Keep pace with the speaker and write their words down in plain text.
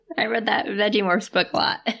I read that Vegemorphs book a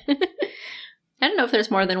lot. I don't know if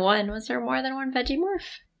there's more than one. Was there more than one Vegemorph?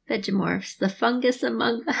 Vegemorphs, the fungus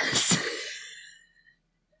among us.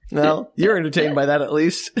 No, you're entertained by that at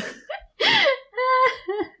least.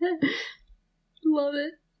 Love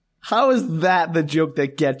it. How is that the joke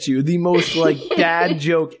that gets you? The most, dad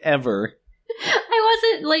joke ever.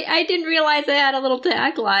 I didn't realize I had a little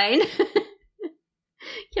tagline.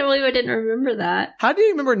 Can't believe I didn't remember that. How do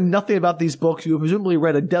you remember nothing about these books you presumably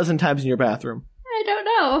read a dozen times in your bathroom? I don't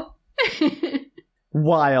know.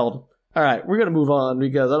 Wild. All right, we're going to move on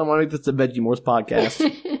because I don't want to make this a Vegemorphs podcast.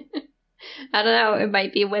 I don't know. It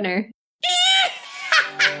might be a winner.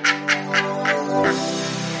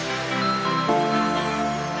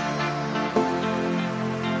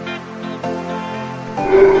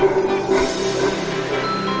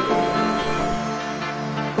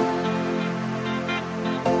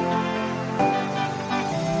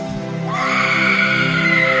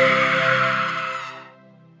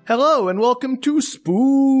 Hello and welcome to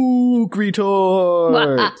Spook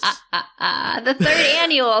Retorts. The third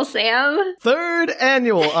annual, Sam. Third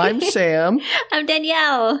annual. I'm Sam. I'm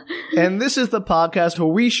Danielle. And this is the podcast where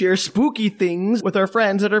we share spooky things with our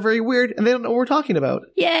friends that are very weird and they don't know what we're talking about.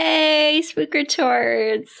 Yay, Spook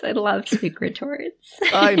Retorts. I love Spook Retorts.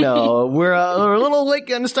 I know. We're a little late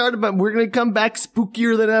getting started, but we're going to come back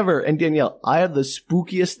spookier than ever. And Danielle, I have the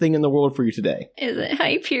spookiest thing in the world for you today. Is it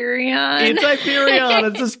Hyperion? It's Hyperion.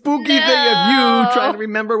 It's a spooky thing of you trying to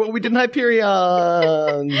remember what we did in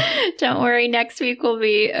Hyperion. Don't worry, next week will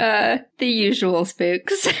be the usual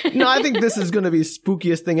spooks. No, I think this is going to be the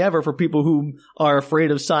spookiest thing ever for people who are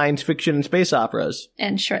afraid of science fiction and space operas.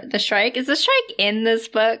 And the Shrike? Is the Shrike in this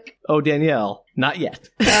book? Oh, Danielle, not yet.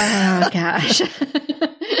 Oh, gosh.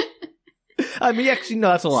 I mean, actually, no,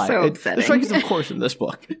 that's a lie. So upsetting. The Shrike is, of course, in this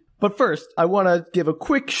book. But first, I want to give a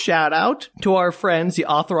quick shout out to our friends, the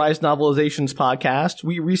Authorized Novelizations podcast.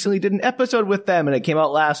 We recently did an episode with them, and it came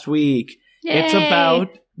out last week. Yay. It's about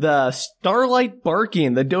the Starlight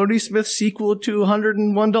Barking, the Dodie Smith sequel to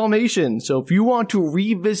 101 Dalmatians. So if you want to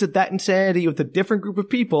revisit that insanity with a different group of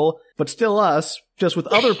people, but still us, just with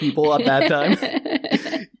other people at that time,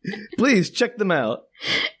 please check them out.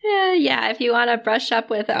 Yeah, if you want to brush up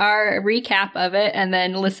with our recap of it and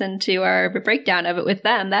then listen to our breakdown of it with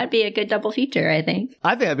them, that'd be a good double feature, I think.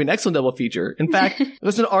 I think that'd be an excellent double feature. In fact,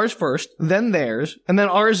 listen to ours first, then theirs, and then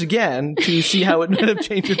ours again to see how it might have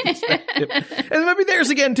changed your perspective. And maybe theirs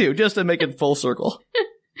again too, just to make it full circle.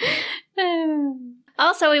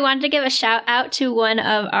 Also, we wanted to give a shout out to one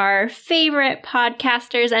of our favorite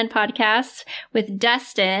podcasters and podcasts with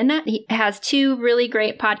Dustin. He has two really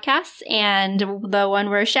great podcasts, and the one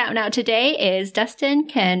we're shouting out today is Dustin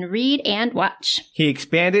Can Read and Watch. He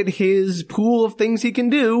expanded his pool of things he can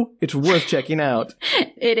do. It's worth checking out.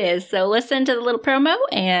 It is. So listen to the little promo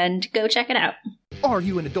and go check it out. Are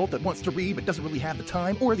you an adult that wants to read but doesn't really have the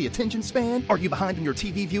time or the attention span? Are you behind in your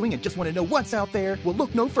TV viewing and just want to know what's out there? Well,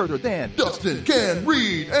 look no further than Dustin Can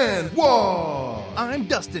Read and Watch! I'm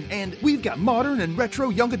Dustin, and we've got modern and retro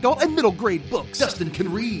young adult and middle grade books. Dustin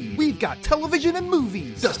Can Read. We've got television and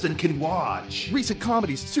movies. Dustin Can Watch. Recent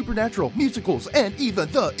comedies, supernatural, musicals, and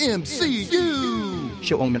even the MCU!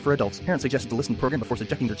 Show only meant for adults. Parents suggested to listen to the program before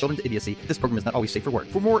subjecting their children to idiocy. This program is not always safe for work.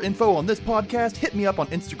 For more info on this podcast, hit me up on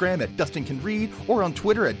Instagram at Dustin Can Read or on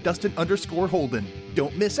Twitter at Dustin_Holden.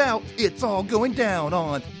 Don't miss out. It's all going down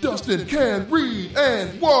on Dustin Can Read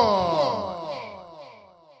and Watch.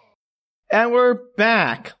 And we're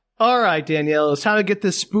back. All right, Danielle, it's time to get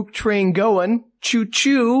this spook train going.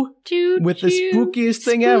 Choo-choo. With the spookiest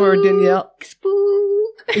thing ever, Danielle.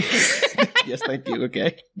 Spook. Yes, thank you.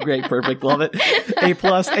 Okay. Great. Perfect. Love it. A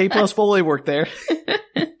plus Foley work there.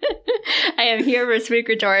 I am here for Spook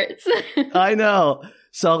Retorts. I know.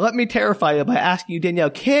 So let me terrify you by asking you, Danielle,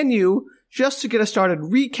 can you, just to get us started,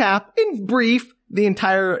 recap in brief the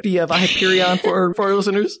entirety of Hyperion for our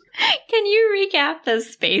listeners? Can you recap the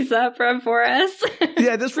space opera for us?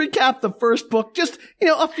 Yeah, just recap the first book. Just,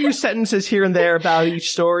 a few sentences here and there about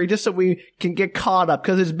each story, just so we can get caught up.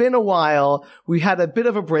 Because it's been a while. We had a bit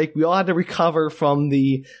of a break. We all had to recover from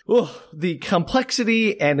the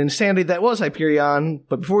complexity and insanity that was Hyperion.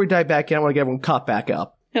 But before we dive back in, I want to get everyone caught back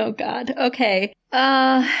up. Oh, God. Okay.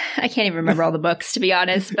 I can't even remember all the books, to be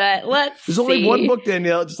honest, but let's There's only one book,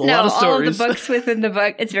 Danielle. Just a lot of stories. All the books within the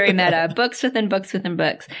book. It's very meta. Books within books within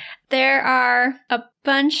books. There are a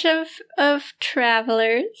bunch of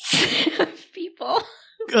travelers, people.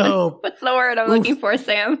 Oh. What's the word I'm looking for,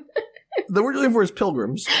 Sam? The word you're looking for is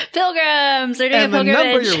pilgrims. Pilgrims! They're doing and a pilgrimage. And the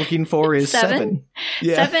number you're looking for is 7.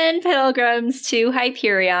 Yeah. 7 pilgrims to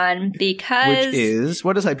Hyperion because...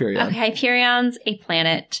 What is Hyperion? Okay, Hyperion's a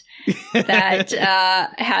planet that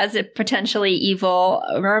has a potentially evil,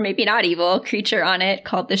 or maybe not evil, creature on it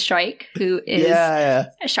called the Shrike, who is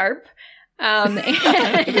sharp.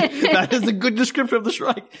 That is a good description of the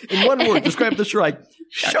Shrike. In one word, describe the Shrike.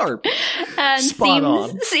 Sharp. And Spot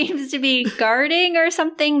on. Seems to be guarding or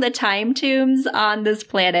something the time tombs on this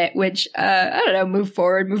planet, which, I don't know, move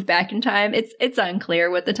forward, move back in time. It's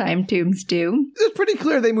unclear what the time tombs do. It's pretty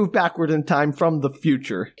clear they move backward in time from the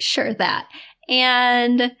future. Sure, that.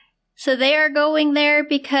 And so they are going there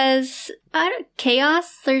because,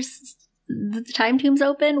 chaos? There's... The time tomb's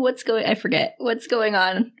open? I forget. What's going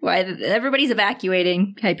on? Why? Everybody's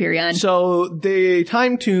evacuating Hyperion. So the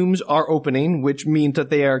time tombs are opening, which means that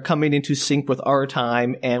they are coming into sync with our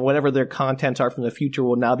time, and whatever their contents are from the future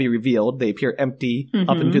will now be revealed. They appear empty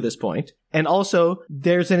up until this point. And also,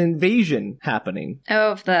 there's an invasion happening.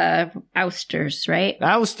 Oh, of the Ousters, right?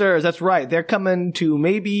 Ousters, that's right. They're coming to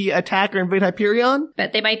maybe attack or invade Hyperion.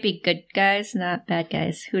 But they might be good guys, not bad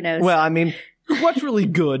guys. Who knows? Well, I mean... What's really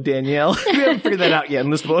good, Danielle? We haven't figured that out yet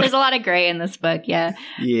in this book. There's a lot of gray in this book, yeah.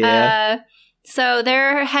 Yeah. So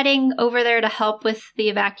they're heading over there to help with the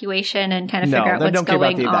evacuation and kind of figure out what's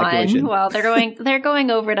going on. Well, they're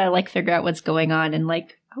going over to figure out what's going on and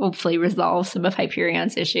hopefully resolve some of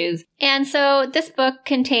Hyperion's issues. And so this book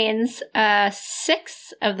contains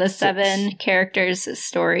 6 of the 7 characters'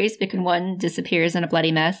 stories because one disappears in a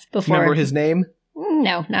bloody mess before. Remember his name?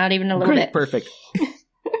 No, not even a little bit. Perfect.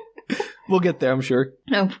 We'll get there, I'm sure.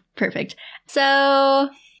 Oh, perfect. So,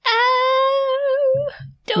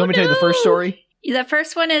 Let me tell you the first story. The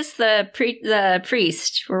first one is the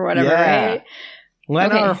priest or whatever, right?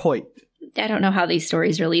 Leonard Hoyt. I don't know how these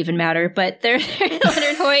stories really even matter, but Leonard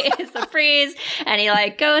Hoyt is the priest, and he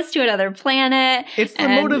goes to another planet. It's the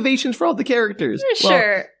motivations for all the characters.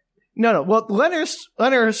 Sure. Well,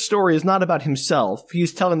 Leonard's story is not about himself.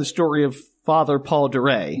 He's telling the story of Father Paul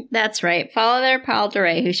Duray. That's right. Father Paul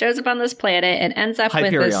Duray, who shows up on this planet and ends up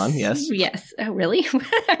Hyperion, with this... yes. Yes. Oh, really?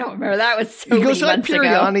 I don't remember. That was so He goes to months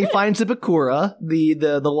Hyperion, ago. he finds the Bakura,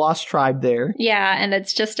 the lost tribe there. Yeah, and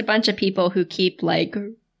it's just a bunch of people who keep,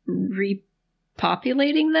 repopulating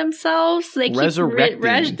themselves. They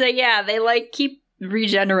Resurrecting. They keep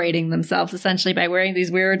regenerating themselves essentially by wearing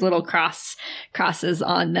these weird little crosses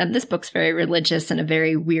on them. This book's very religious in a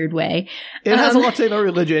very weird way. It has a lot to say about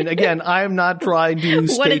religion. Again, I am not trying to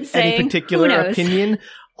state any particular opinion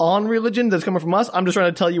on religion that's coming from us. I'm just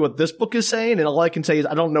trying to tell you what this book is saying, and all I can say is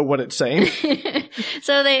I don't know what it's saying.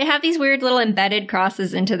 So they have these weird little embedded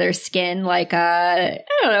crosses into their skin, like a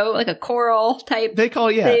coral type they call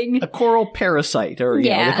thing. A coral parasite, or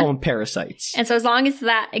they call them parasites. And so as long as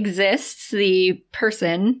that exists, the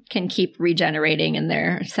person can keep regenerating in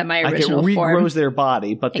their semi-original form. It regrows their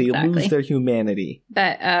body, but they lose their humanity.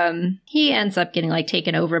 But he ends up getting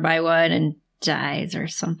taken over by one and dies or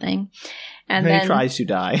something. And then he tries to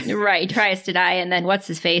die. Right, tries to die. And then what's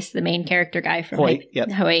his face? The main character guy from Hoyt.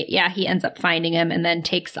 Hoyt. Yeah, he ends up finding him and then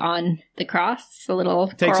takes on the cross, the little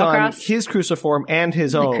takes coral on cross. His cruciform and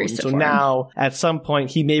his own. Cruciform. So now, at some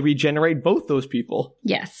point, he may regenerate both those people.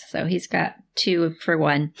 Yes, so he's got 2 for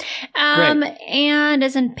 1. And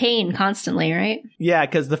is in pain constantly, right? Yeah,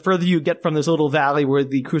 because the further you get from this little valley where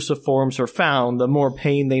the cruciforms are found, the more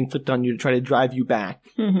pain they inflict on you to try to drive you back.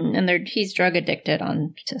 Mm-hmm. And he's drug addicted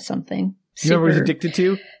to something. You know what he's addicted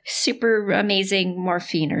to? Super amazing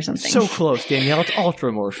morphine or something. So close, Danielle. It's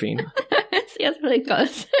ultra morphine. See, that's really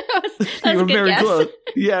close. You were very close.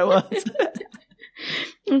 Yeah, it was.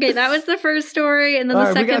 Okay, that was the first story, and then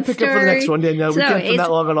the second story. We gotta pick up for the next one, Danielle. We can't spend that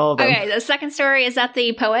long on all of them. Okay, the second story is that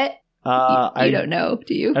the poet. You don't know,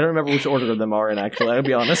 do you? I don't remember which order of them are in, actually. I'll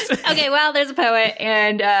be honest. Okay, well, there's a poet,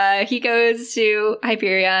 and he goes to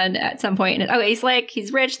Hyperion at some point, and he's rich,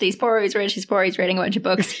 he's poor, he's rich, he's poor, he's writing a bunch of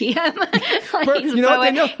books. He's a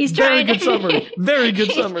poet. He's very good summary. Very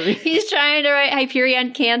good summary. He's trying to write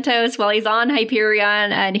Hyperion cantos while he's on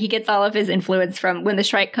Hyperion, and he gets all of his influence from when the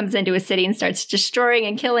Shrike comes into his city and starts destroying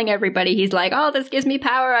and killing everybody. He's like, oh, this gives me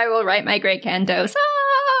power, I will write my great cantos.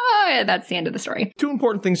 And that's the end of the story. 2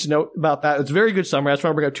 important things to note about that. It's a very good summary. That's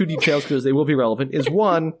why I bring up 2 details because they will be relevant. Is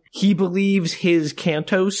 1, he believes his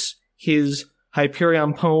cantos, his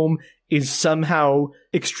Hyperion poem, is somehow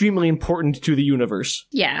extremely important to the universe.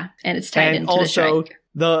 Yeah, and it's tied into the Shrike.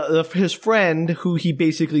 His friend, who he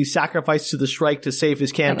basically sacrificed to the Shrike to save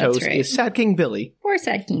his cantos, is Sad King Billy. Poor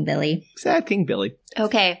Sad King Billy. Sad King Billy.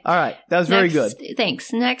 Okay. All right. That was very good.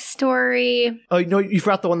 Thanks. Next story. Oh, no, you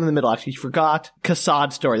forgot the one in the middle, actually. You forgot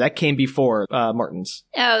Kassad's story. That came before Martin's.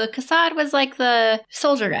 Oh, Kassad was the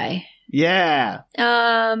soldier guy. Yeah.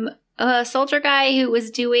 A soldier guy who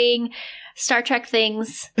was doing Star Trek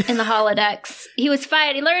things in the holodecks. He was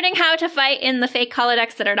learning how to fight in the fake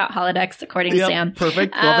holodecks that are not holodecks, according to Sam.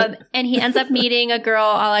 Perfect. Love it. And he ends up meeting a girl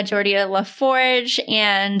a la Geordia LaForge,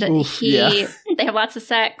 and they have lots of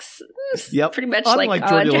sex. Yep. Pretty much unlike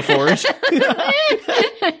Geordia LaForge.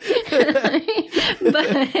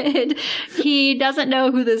 But he doesn't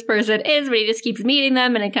know who this person is, but he just keeps meeting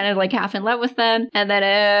them and kind of like half in love with them. And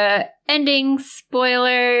then ending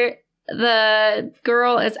spoiler, the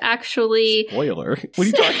girl is actually... Spoiler? What are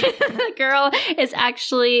you talking about? The girl is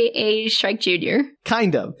actually a Shrike Jr.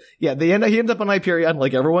 Kind of. Yeah, he ends up on Hyperion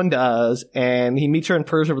like everyone does, and he meets her in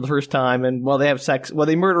person for the first time, and while they have sex,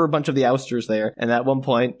 they murder a bunch of the Ousters there, and at one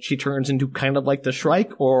point she turns into kind of like the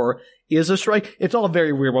Shrike, or is a Shrike. It's all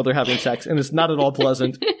very weird while they're having sex, and it's not at all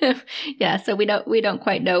pleasant. Yeah, so we don't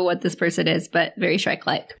quite know what this person is, but very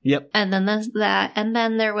Shrike-like. Yep. And then there's that, and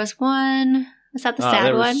then there was one... Is that the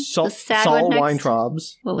sad one? The sad Saul one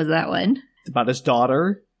Weintraub's. What was that one? About his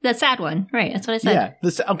daughter. The sad one, right? That's what I said.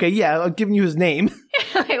 Yeah. I'm giving you his name.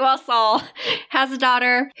 Okay, well, Saul has a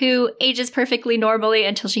daughter who ages perfectly normally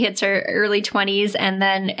until she hits her early 20s, and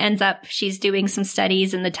then she's doing some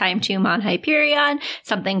studies in the time tomb on Hyperion.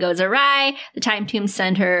 Something goes awry. The time tomb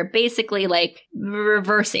send her basically like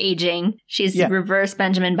reverse aging. She's reverse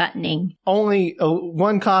Benjamin Buttoning. Only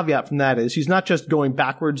one caveat from that is she's not just going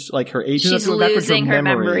backwards, like her age. She's losing her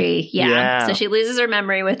memory. Yeah. So she loses her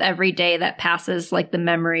memory with every day that passes, like the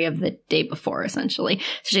memory of the day before, essentially.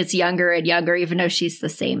 So she gets younger and younger, even though she's the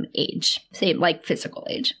same age, same like physical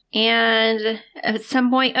age. And at some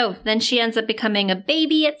point, then she ends up becoming a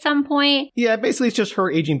baby at some point. Yeah, basically it's just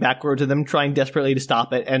her aging backwards and them trying desperately to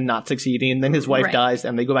stop it and not succeeding. And then his wife dies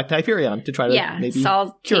and they go back to Hyperion to try to maybe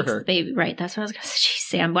Saul cure her. Baby. Right, that's what I was going to say. Jeez,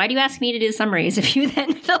 Sam, why do you ask me to do the summaries if you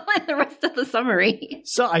then fill in the rest of the summary?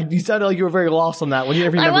 So you sounded like you were very lost on that one. You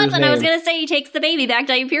never remember his name. I was going to say he takes the baby back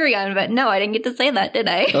to Hyperion, but no, I didn't get to say that, did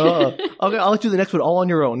I? Okay, I'll let you do the next one all on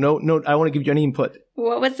your own. No, I want to give you any input.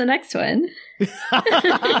 What was the next one?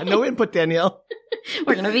 No input, Danielle.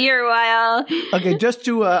 We're going to be here a while. Okay, just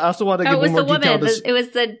to, I also want to give one more detail. It was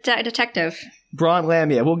the detective. Braun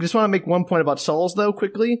Lamia. Well, just want to make one point about Saul's, though,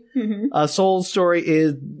 quickly. Mm-hmm. Saul's story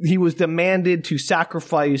is he was demanded to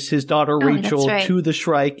sacrifice his daughter Rachel to the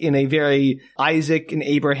Shrike in a very Isaac and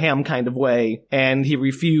Abraham kind of way, and he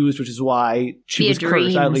refused, which is why she was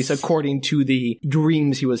cursed, at least according to the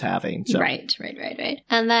dreams he was having. So. Right.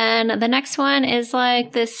 And then the next one is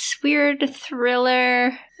like this weird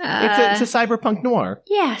thriller... It's a cyberpunk noir.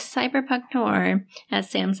 Yeah, cyberpunk noir, as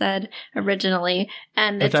Sam said originally.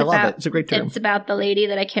 And I love it. It's a great term. It's about the lady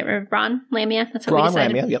that I can't remember, Braun Lamia. That's what we said.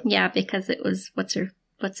 Lamia, yep. Yeah, because it was what's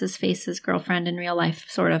his face's girlfriend in real life,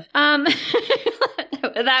 sort of.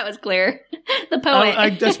 That was clear. The poet. I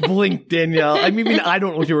just blinked, Danielle. I mean, I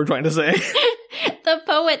don't know what you were trying to say. The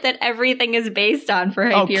poet that everything is based on for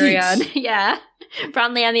Hyperion. Keats. Yeah.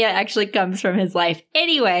 Braun Lamia actually comes from his life.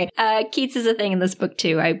 Anyway, Keats is a thing in this book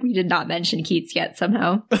too. We did not mention Keats yet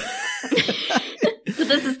somehow. So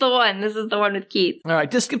this is the one. This is the one with Keats. All right,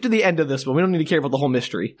 just skip to the end of this one. We don't need to care about the whole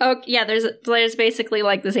mystery. Oh, yeah, there's basically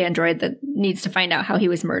like this android that needs to find out how he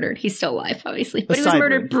was murdered. He's still alive, obviously. But he was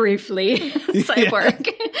murdered briefly. Cyborg.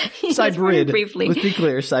 Cybrid. Briefly. Let's be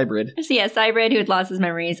clear, Cybrid. So yeah, Cybrid, who had lost his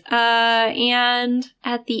memories. And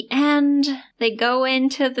at the end, they go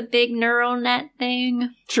into the big neural net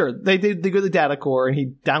thing. Sure, they go to the data core, and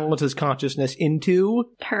he downloads his consciousness into...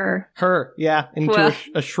 Her, yeah, into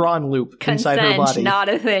a Shron loop inside her body. Not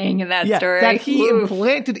a thing in that story. That he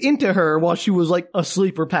implanted into her while she was like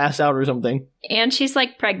asleep or passed out or something. And she's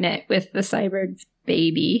like pregnant with the Cybrid's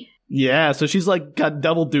baby. Yeah, so she's like got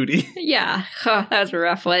double duty. Yeah, that was a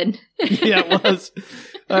rough one. Yeah, it was.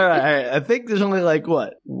 All right. I think there's only like,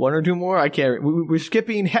 one or two more? I can't. We're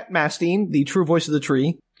skipping Hetmastine, the true voice of the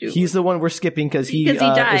tree. He's the one we're skipping because he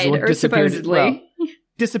died, or supposedly.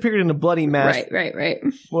 Disappeared in a bloody mess. Right.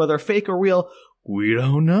 Whether fake or real, we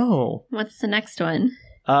don't know. What's the next one?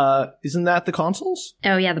 Isn't that the consoles?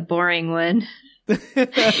 Oh, yeah, the boring one.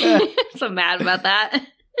 So mad about that.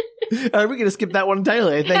 We're going to skip that one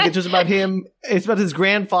entirely. I think it's just about him. It's about his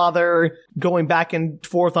grandfather going back and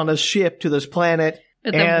forth on his ship to this planet.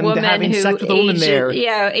 And having sex with a woman there.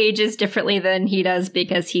 Yeah, ages differently than he does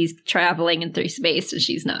because he's traveling in through space and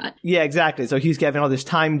she's not. Yeah, exactly. So he's getting all this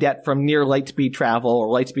time debt from near light speed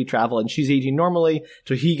travel, and she's aging normally.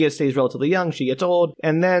 So he stays relatively young, she gets old.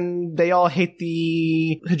 And then they all hate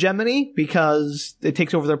the hegemony because it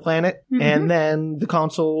takes over their planet. Mm-hmm. And then the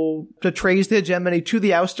console betrays the hegemony to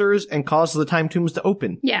the Ousters and causes the time tombs to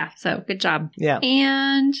open. Yeah, so good job. Yeah.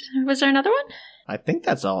 And was there another one? I think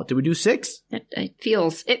that's all. Did we do 6?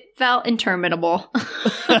 It felt interminable.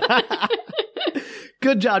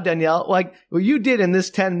 Good job, Danielle. Like, what you did in this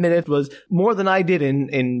 10 minutes was more than I did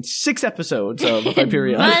in 6 episodes of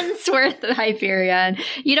Hyperion. Months worth of Hyperion.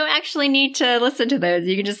 You don't actually need to listen to those.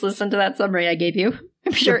 You can just listen to that summary I gave you.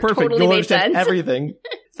 I'm sure it totally You'll made understand sense. everything.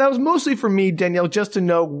 That was mostly for me, Danielle, just to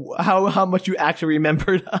know how much you actually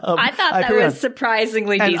remembered. I thought that Hyperion. was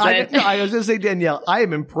surprisingly And decent. I was going to say, Danielle, I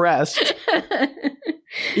am impressed.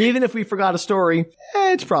 Even if we forgot a story,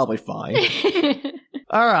 it's probably fine.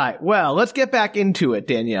 All right, well, let's get back into it,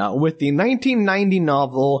 Danielle, with the 1990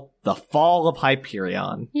 novel, The Fall of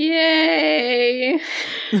Hyperion. Yay!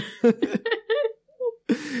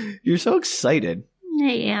 You're so excited.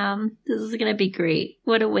 I am. This is going to be great.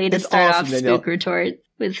 What a way to It's start awesome, off Danielle. Spook Retort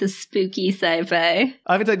with the spooky sci-fi.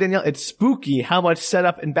 I have to tell you, Danielle, it's spooky how much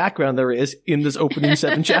setup and background there is in this opening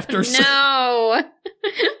 7 chapters. No!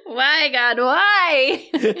 Why, God, why?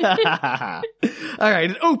 All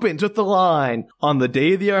right, it opens with the line, "On the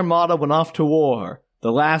day the Armada went off to war,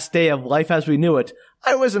 the last day of life as we knew it,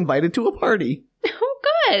 I was invited to a party." Oh,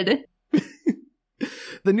 good.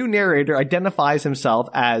 The new narrator identifies himself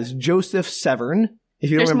as Joseph Severn. If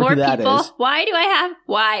you don't There's remember more who that people. is. Why do I have?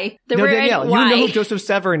 Why? The No, word Danielle, why? you know who Joseph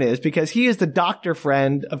Severn is because he is the doctor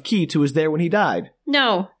friend of Keats who was there when he died.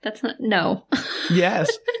 No, that's not. No. Yes,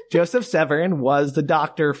 Joseph Severn was the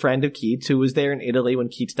doctor friend of Keats who was there in Italy when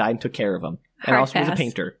Keats died and took care of him. And Hard also was a pass.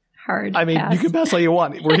 painter. Hard. I mean, pass. you can pass all you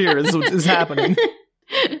want. We're here. This is happening.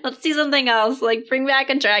 Let's do something else. Like bring back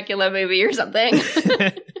a Dracula movie or something.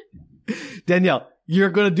 Danielle, you're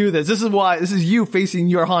going to do this. This is you facing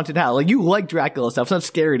your haunted house. Like, you like Dracula stuff. It's not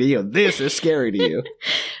scary to you. This is scary to you.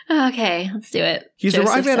 Okay, let's do it. He's Joseph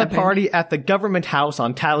arriving at a Severn. party at the government house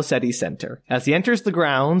on Tau Ceti Center. As he enters the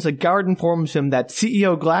grounds, a guard informs him that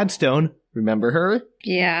CEO Gladstone, remember her?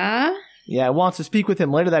 Yeah. Yeah, wants to speak with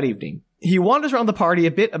him later that evening. He wanders around the party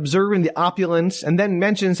a bit, observing the opulence, and then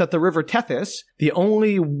mentions that the river Tethys, the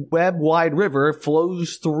only web-wide river,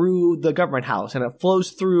 flows through the government house, and it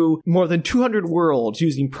flows through more than 200 worlds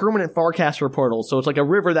using permanent Farcaster portals. So it's like a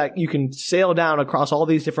river that you can sail down across all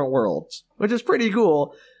these different worlds, which is pretty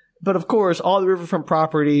cool. But of course, all the riverfront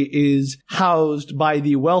property is housed by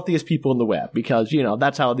the wealthiest people in the web, because, you know,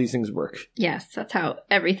 that's how these things work. Yes, that's how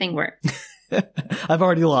everything works. I've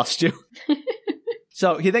already lost you.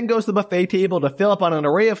 So he then goes to the buffet table to fill up on an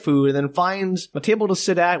array of food and then finds a table to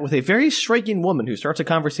sit at with a very striking woman who starts a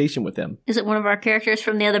conversation with him. Is it one of our characters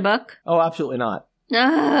from the other book? Oh, absolutely not.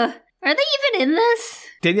 Are they even in this?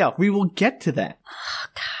 Danielle, we will get to that. Oh,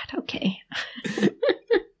 God, okay.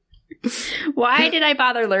 Why did I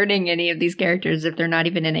bother learning any of these characters if they're not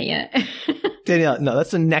even in it yet? Danielle, no,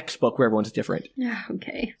 that's the next book where everyone's different.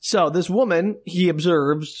 Okay. So this woman, he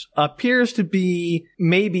observes, appears to be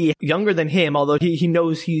maybe younger than him, although he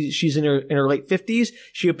knows she's in her late 50s.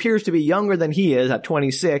 She appears to be younger than he is at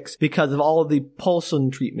 26 because of all of the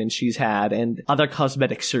Paulson treatments she's had and other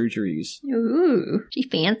cosmetic surgeries. Ooh, she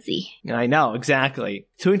fancy. I know, exactly.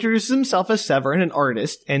 So he introduces himself as Severn, an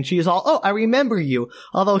artist, and she's all, "Oh, I remember you,"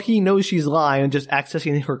 although he knows she's lying and just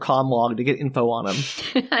accessing her comm log to get info on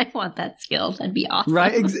him. I want that skill. That'd be awesome.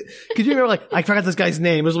 Right? Could you remember, like, I forgot this guy's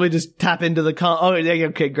name. Let me just tap into the comm. Oh, yeah,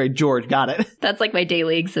 okay, great. George, got it. That's like my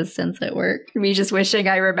daily existence at work. Me just wishing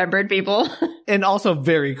I remembered people. And also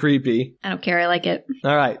very creepy. I don't care. I like it.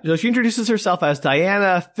 All right. So she introduces herself as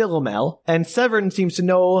Diana Philomel, and Severn seems to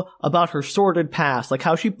know about her sordid past, like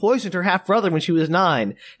how she poisoned her half-brother when she was 9,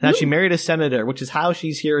 and how she married a senator, which is how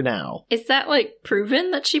she's here now. Is that like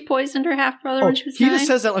proven that she poisoned her half-brother when she was he 9? just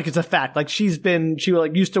says that like it's a fact. Like she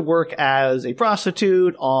like used to work as a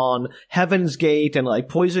prostitute on Heaven's Gate and like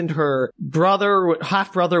poisoned her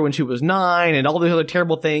half-brother when she was 9 and all these other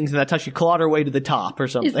terrible things, and that's how she clawed her way to the top or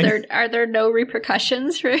something. Are there no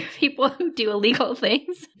repercussions for people who do illegal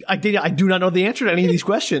things? I do not know the answer to any of these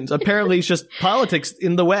questions. Apparently it's just politics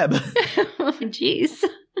in the web. Oh, jeez.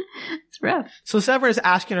 It's rough. So Severn is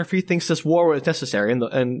asking her if he thinks this war was necessary,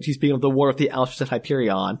 and he's speaking of the war of the Alchemists of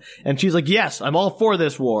Hyperion, and she's like, "Yes, I'm all for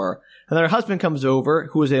this war." And then her husband comes over,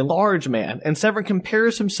 who is a large man, and Severn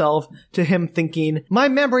compares himself to him, thinking, "My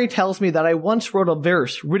memory tells me that I once wrote a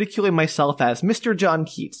verse ridiculing myself as Mr. John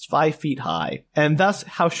Keats, 5 feet high, and thus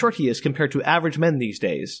how short he is compared to average men these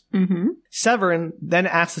days." Mm-hmm. Severn then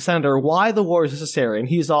asks the senator why the war is necessary, and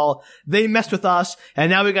he's all, "They messed with us, and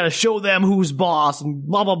now we gotta show them who's boss," and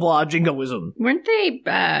blah blah blah, jingoism. Weren't they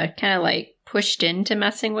kind of like pushed into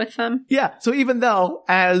messing with them? Yeah, so even though,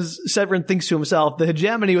 as Severn thinks to himself, the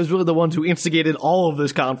hegemony was really the ones who instigated all of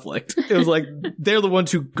this conflict. It was like, they're the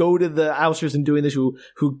ones who go to the ousters and doing this,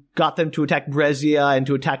 who got them to attack Brescia and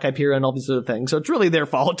to attack Hyperion and all these other things. So it's really their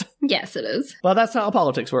fault. Yes, it is. Well, that's not how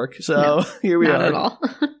politics work. So No, here we Not are. at all.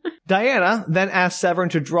 Diana then asks Severin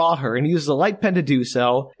to draw her and uses a light pen to do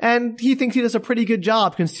so, and he thinks he does a pretty good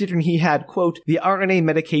job considering he had, quote, the RNA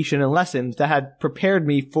medication and lessons that had prepared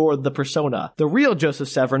me for the persona. The real Joseph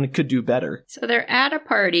Severin could do better. So they're at a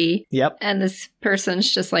party. Yep. And this person's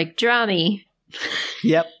just like, draw me.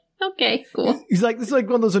 Yep. Okay, cool. He's like, this is like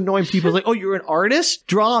one of those annoying people. Like, oh, you're an artist?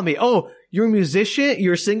 Draw me. Oh, you're a musician?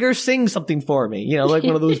 You're a singer? Sing something for me. You know, like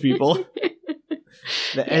one of those people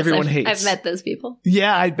that everyone hates. I've met those people.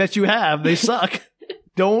 Yeah, I bet you have. They suck.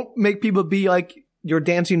 Don't make people be like your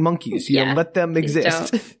dancing monkeys. You know, let them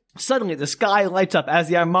exist. Suddenly, the sky lights up as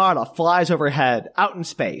the Armada flies overhead, out in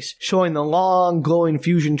space, showing the long, glowing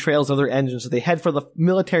fusion trails of their engines as they head for the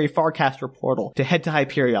military Farcaster portal to head to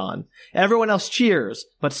Hyperion. Everyone else cheers,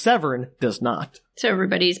 but Severin does not. So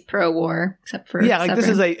everybody's pro-war, except for yeah, like Severin. This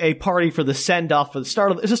is a party for the send-off for the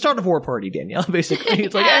start of it's a start of war party, Danielle. Basically,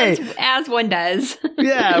 it's like, as one does.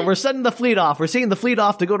 Yeah, we're sending the fleet off. We're sending the fleet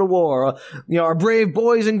off to go to war. You know, our brave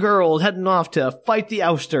boys and girls heading off to fight the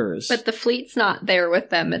ousters. But the fleet's not there with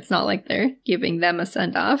them. It's not like they're giving them a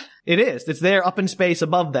send-off. It is. It's there up in space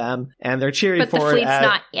above them, and they're cheering for it. But the fleet's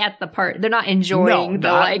not at the party. They're not enjoying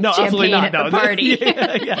champagne at the party.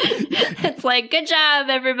 Yeah. It's like, good job,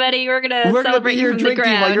 everybody. We're gonna celebrate you from the drinking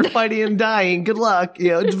ground while you're fighting and dying. Good luck. You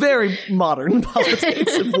know, it's very modern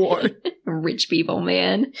politics of war. Rich people,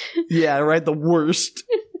 man. Yeah, right. The worst.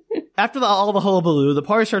 After all the hullabaloo, the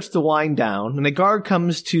party starts to wind down, and a guard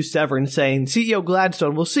comes to Severin saying, CEO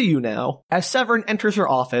Gladstone will see you now. As Severin enters her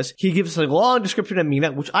office, he gives us a long description of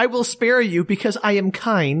Mina, which I will spare you because I am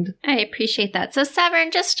kind. I appreciate that. So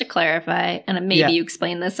Severin, just to clarify, and maybe you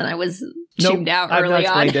explained this and I was tuned out early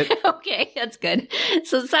on. It. Okay, that's good.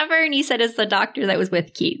 So Severin, you said, is the doctor that was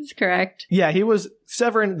with Keats, correct? Yeah, he was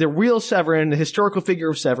Severin, the real Severin, the historical figure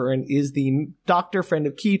of Severin, is the doctor friend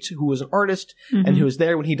of Keats, who was an artist and who was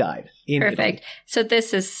there when he died. Perfect. Italy. So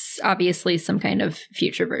this is obviously some kind of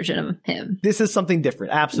future version of him. This is something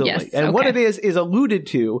different, absolutely. Yes, and what it is alluded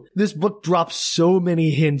to. This book drops so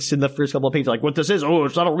many hints in the first couple of pages, like what this is. Oh,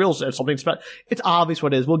 it's not a real, it's something special. It's obvious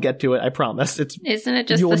what it is. We'll get to it, I promise. Isn't it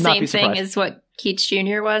just the same thing as what Keats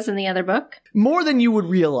Jr. was in the other book? More than you would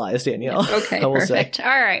realize, Danielle. Okay, perfect. Say. All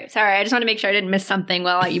right. Sorry, I just want to make sure I didn't miss something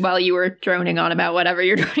while you were droning on about whatever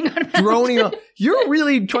you're droning on about. Droning on. You're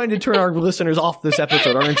really trying to turn our listeners off this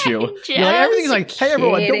episode, aren't you? You're like, everything's like, hey,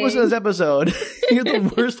 everyone, don't listen to this episode. You're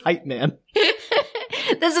the worst hype man.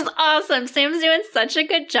 This is awesome. Sam's doing such a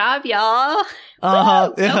good job, y'all. Yeah.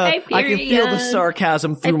 I can feel the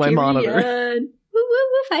sarcasm through my monitor.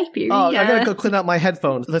 Hyperion. Oh, I gotta go clean out my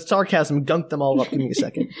headphones. The sarcasm gunked them all up. Give me a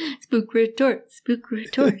second. Spook retorts.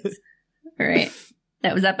 All right.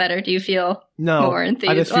 Was that better? Do you feel more enthused?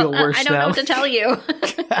 I just feel worse now. I don't know what to tell you.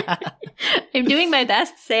 I'm doing my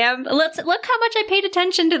best, Sam. Look how much I paid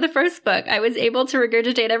attention to the first book. I was able to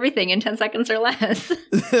regurgitate everything in 10 seconds or less.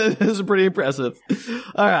 This is pretty impressive.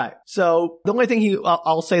 All right. So the only thing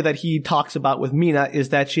I'll say that he talks about with Mina is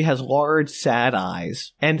that she has large, sad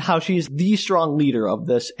eyes and how she's the strong leader of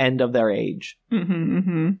this end of their age.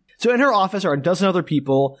 So in her office are a dozen other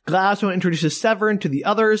people. Gladstone introduces Severin to the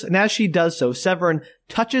others, and as she does so, Severin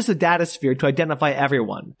touches the data sphere to identify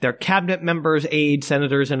everyone. Their cabinet members, aides,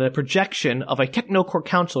 senators, and a projection of a technocore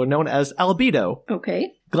counselor known as Albedo.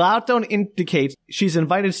 Okay. Gladstone indicates she's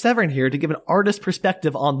invited Severin here to give an artist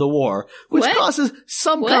perspective on the war, which causes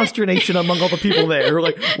some consternation among all the people there. Who are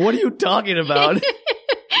like, what are you talking about?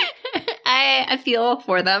 I feel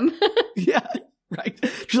for them. Yeah, right.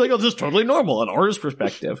 She's like, oh, this is totally normal, an artist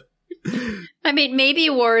perspective. I mean, maybe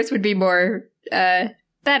wars would be more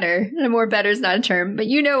better. More better is not a term, but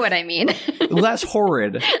you know what I mean. Less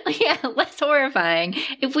horrid. Yeah, less horrifying.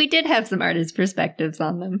 If we did have some artist perspectives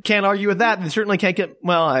on them. Can't argue with that. They certainly can't get,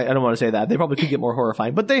 well, I don't want to say that. They probably could get more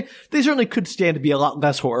horrifying, but they certainly could stand to be a lot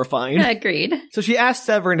less horrifying. Agreed. So she asks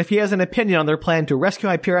Severin if he has an opinion on their plan to rescue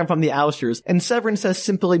Hyperion from the ousters, and Severin says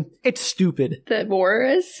simply, it's stupid. The war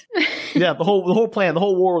is? Yeah, the whole plan, the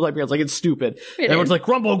whole war with Hyperion's like, it's stupid. Everyone's like,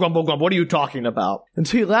 grumble, grumble, grumble, what are you talking about? And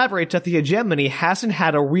so he elaborates that the hegemony hasn't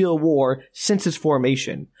had a real war since its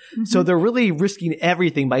formation. So they're really risking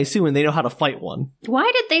everything by assuming they know how to fight one.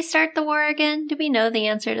 Why did they start the war again? Do we know the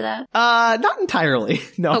answer to that? Not entirely.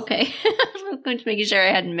 No. Okay. I'm going to make sure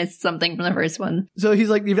I hadn't missed something from the first one. So he's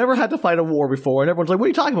like, you've never had to fight a war before. And everyone's like, what are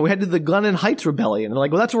you talking about? We had to do the Glennon Heights Rebellion. And they're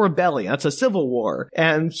like, well, that's a rebellion. That's a civil war.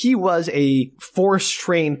 And he was a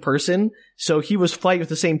force-trained person. So he was fighting with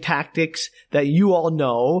the same tactics that you all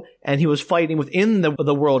know, and he was fighting within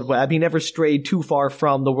the World Web. He never strayed too far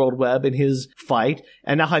from the World Web in his fight.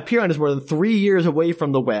 And now Hyperion is more than 3 years away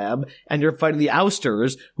from the web, and you're fighting the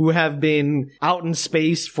Ousters, who have been out in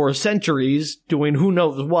space for centuries doing who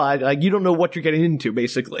knows what. Like, you don't know what you're getting into,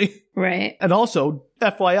 basically. Right. And also,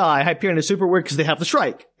 FYI, Hyperion is super weird because they have the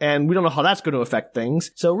strike, and we don't know how that's going to affect things.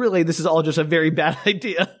 So really, this is all just a very bad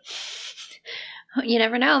idea. You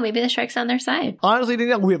never know. Maybe the strike's on their side. Honestly,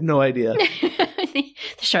 Danielle, we have no idea. The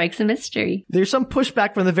strike's a mystery. There's some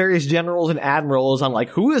pushback from the various generals and admirals on, like,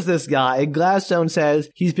 who is this guy? Gladstone says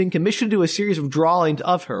he's been commissioned to do a series of drawings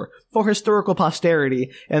of her for historical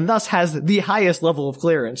posterity, and thus has the highest level of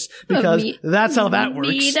clearance, because that's how that works.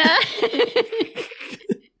 Mina?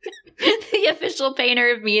 The official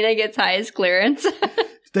painter of Mina gets highest clearance.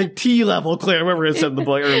 The T-level clear, whatever it said in the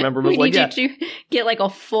book, I remember. But We like, need you to get like a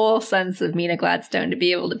full sense of Mina Gladstone to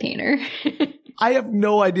be able to paint her. I have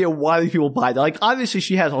no idea why these people buy that. Like, obviously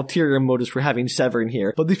she has ulterior motives for having Severin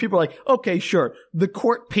here, but these people are like, okay, sure, the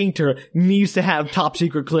court painter needs to have top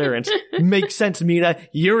secret clearance. Makes sense, Mina.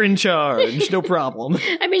 You're in charge. No problem.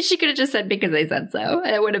 I mean, she could have just said because I said so.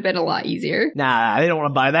 It would have been a lot easier. Nah, they don't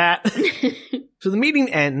want to buy that. So the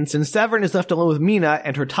meeting ends, and Severin is left alone with Mina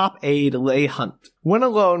and her top aide, Leigh Hunt. When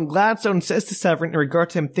alone, Gladstone says to Severin in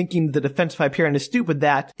regard to him thinking the defense of Hyperion is stupid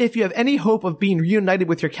that, if you have any hope of being reunited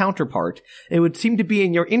with your counterpart, it would seem to be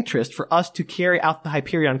in your interest for us to carry out the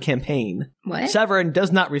Hyperion campaign. What? Severin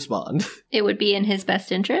does not respond. It would be in his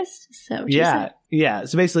best interest? So Yeah.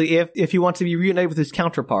 So basically, if he wants to be reunited with his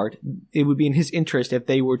counterpart, it would be in his interest if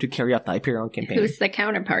they were to carry out the Hyperion campaign. Who's the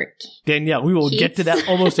counterpart? Danielle, we will get to that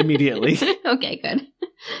almost immediately. Okay, good.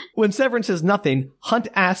 When Severin says nothing, Hunt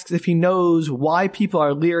asks if he knows why people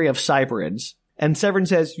are leery of cyberids. And Severin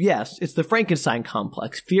says, yes, it's the Frankenstein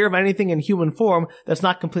complex, fear of anything in human form that's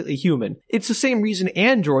not completely human. It's the same reason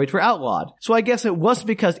androids were outlawed. So I guess it wasn't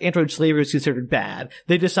because android slavery is considered bad.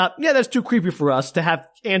 They just thought, yeah, that's too creepy for us to have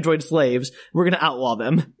android slaves. We're going to outlaw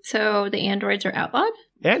them. So the androids are outlawed?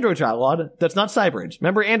 Androids are outlawed. That's not cyberids.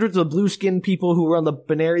 Remember androids, the blue-skinned people who were on the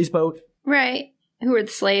Benares boat? Right. Who are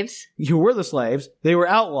the slaves? Who were the slaves. They were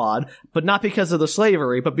outlawed, but not because of the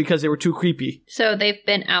slavery, but because they were too creepy. So they've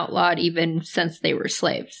been outlawed even since they were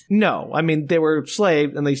slaves? No. I mean, they were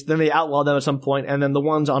slaves, and then they outlawed them at some point, and then the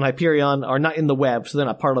ones on Hyperion are not in the web, so they're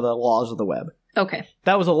not part of the laws of the web. Okay.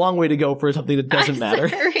 That was a long way to go for something that doesn't matter.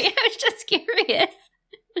 Sorry, I was just curious.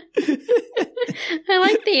 I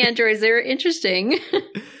like the androids. They were interesting.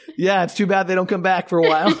 Yeah, it's too bad they don't come back for a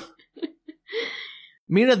while.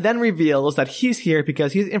 Mina then reveals that he's here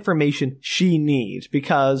because he has information she needs.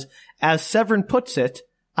 Because, as Severin puts it,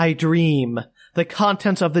 I dream. The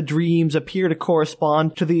contents of the dreams appear to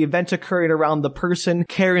correspond to the events occurring around the person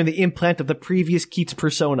carrying the implant of the previous Keats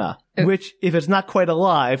persona, which, if it's not quite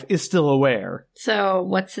alive, is still aware. So,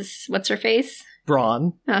 what's her face?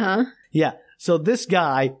 Braun. Uh-huh. Yeah, so this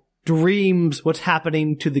guy dreams what's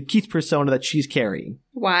happening to the Keats persona that she's carrying.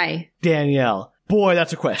 Why? Danielle. Boy,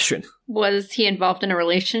 that's a question. Was he involved in a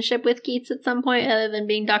relationship with Keats at some point other than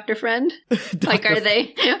being Dr. Friend? Like, are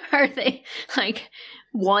they like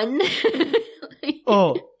one?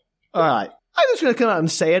 Oh, all right. I'm just going to come out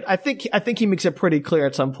and say it. I think he makes it pretty clear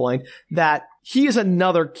at some point that he is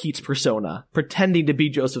another Keats persona pretending to be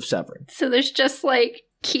Joseph Severin. So there's just like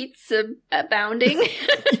Keats abounding.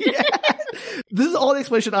 Yeah. This is all the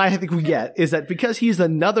explanation I think we get, is that because he's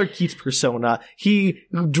another Keats persona, he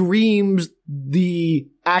dreams the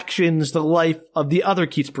actions, the life of the other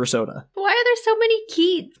Keats persona. Why are there so many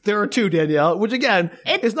Keats? There are two, Danielle, which again,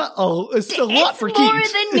 it's a lot for Keats.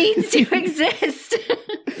 It's more than needs to exist.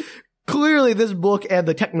 Clearly, this book and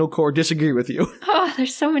the Technocore disagree with you. Oh,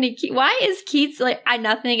 there's so many Keats. Why is Keats like, I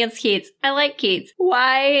nothing against Keats. I like Keats.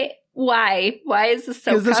 Why? Why is this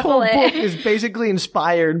so prevalent? Because this whole book is basically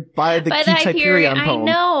inspired by the Keats Hyperion poem.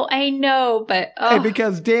 I know, but And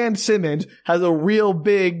because Dan Simmons has a real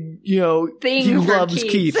big, thing he for loves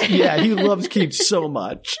Keats. Yeah, he loves Keats so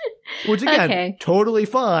much. Which again, totally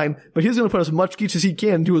fine, but he's going to put as much Keats as he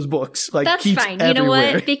can into his books. Like, that's Keats fine. everywhere. You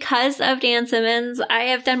know what? Because of Dan Simmons, I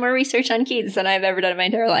have done more research on Keats than I've ever done in my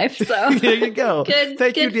entire life. So there you go.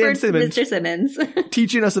 Thank you, Dan Simmons, Mr. Simmons,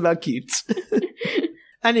 teaching us about Keats.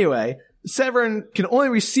 Anyway, Severin can only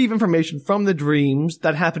receive information from the dreams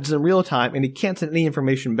that happens in real time, and he can't send any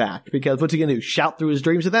information back, because what's he going to do, shout through his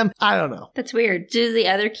dreams to them? I don't know. That's weird. Do the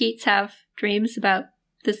other Keats have dreams about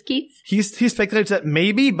this Keats? He speculates that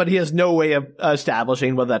maybe, but he has no way of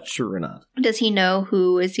establishing whether that's true or not. Does he know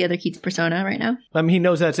who is the other Keats persona right now? I mean, he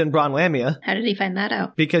knows that it's in Braun Lamia. How did he find that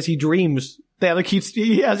out? Because he dreams The other keeps,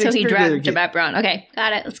 he has So he experience- dragged Jabat Brown. Okay,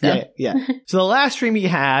 got it. Let's go. Yeah. So the last dream he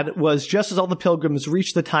had was just as all the pilgrims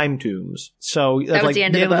reached the time tombs. So that's That was like the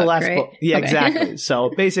end of the book, last right? book. Yeah, Okay. exactly.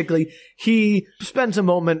 So basically, he spends a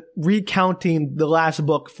moment recounting the last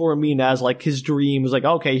book for Mina as like his dream. Was like,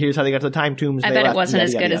 okay, here's how they got to the time tombs. I They bet it left, wasn't yada,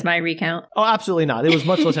 as yada, good as yada. my recount. Oh, absolutely not. It was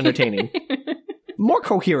much less entertaining. More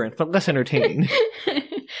coherent, but less entertaining.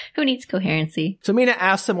 Who needs coherency? So Mina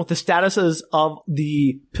asks him what the statuses of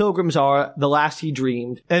the pilgrims are, the last he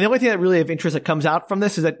dreamed. And the only thing that really of interest that comes out from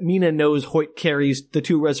this is that Mina knows Hoyt carries the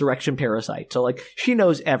 2 resurrection parasites. So like, she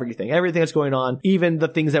knows everything that's going on, even the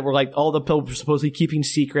things that were like all the pilgrims were supposedly keeping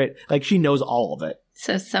secret. Like, she knows all of it.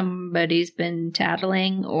 So somebody's been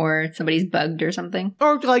tattling or somebody's bugged or something?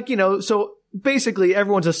 Or like, so basically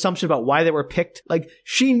everyone's assumption about why they were picked, like,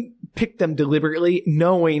 she picked them deliberately,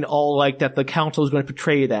 knowing all like that the council is going to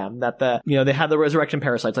betray them, that they had the resurrection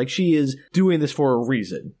parasites. Like, she is doing this for a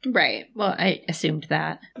reason. Right. Well, I assumed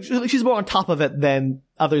that. She's more on top of it than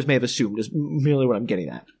others may have assumed, is merely what I'm getting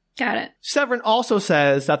at. Got it. Severin also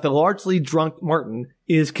says that the largely drunk Martin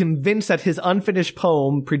is convinced that his unfinished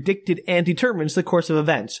poem predicted and determines the course of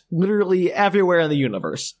events, literally everywhere in the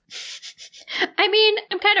universe. I mean,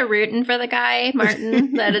 I'm kind of rooting for the guy,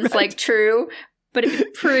 Martin, that it's like true, but it'd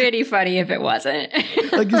be pretty funny if it wasn't.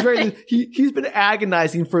 Like, he's been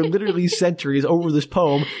agonizing for literally centuries over this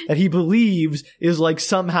poem that he believes is like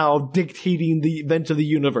somehow dictating the events of the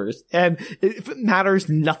universe. And if it matters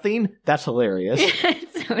nothing, that's hilarious.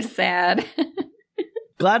 It's so sad.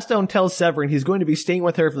 Gladstone tells Severin he's going to be staying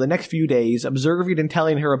with her for the next few days, observing and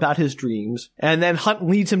telling her about his dreams. And then Hunt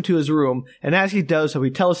leads him to his room, and as he does so,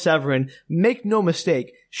 he tells Severin, make no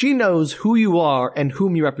mistake, she knows who you are and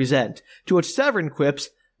whom you represent. To which Severin quips,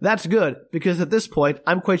 that's good, because at this point,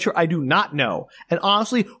 I'm quite sure I do not know. And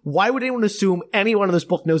honestly, why would anyone assume anyone in this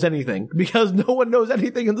book knows anything? Because no one knows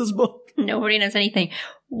anything in this book. Nobody knows anything.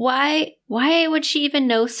 Why would she even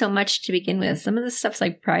know so much to begin with? Some of this stuff's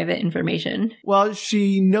like private information. Well,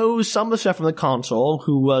 she knows some of the stuff from the consul,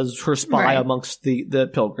 who was her spy Right. amongst the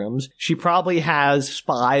pilgrims. She probably has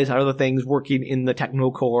spies and other things working in the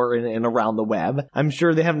Technocore and around the web. I'm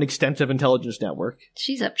sure they have an extensive intelligence network.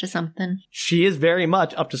 She's up to something. She is very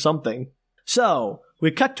much up to something. So, we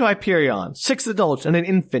cut to Hyperion. 6 adults and an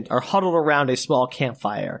infant are huddled around a small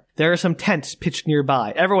campfire. There are some tents pitched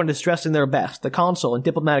nearby. Everyone is dressed in their best. The consul in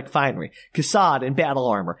diplomatic finery, Cassad in battle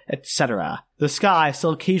armor, etc. The sky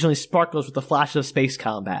still occasionally sparkles with the flashes of space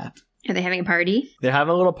combat. Are they having a party? They're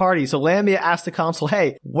having a little party, so Lamia asks the consul,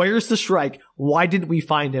 hey, where's the Shrike? Why didn't we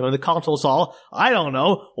find him? And the consul's all, I don't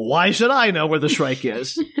know. Why should I know where the Shrike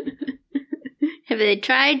is? Have they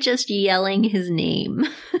tried just yelling his name?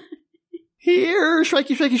 Here,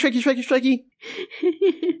 Shrikey, Shrikey, Shrikey, Shrikey, Shrikey.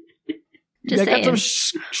 Just I got some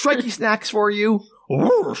saying. Shrikey snacks for you.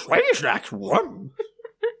 Ooh, Shrikey snacks. Rum.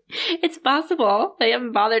 It's possible. They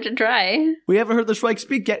haven't bothered to try. We haven't heard the Shrike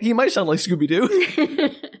speak yet. He might sound like Scooby-Doo.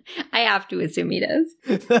 I have to assume he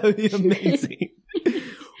does. That would be amazing.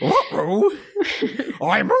 Uh-oh.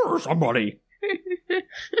 I murdered somebody.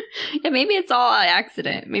 Yeah, maybe it's all an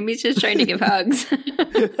accident. Maybe he's just trying to give hugs.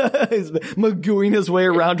 He's magooing his way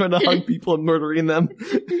around trying to hug people and murdering them.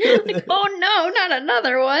 Oh no, not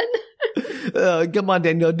another one. Come on,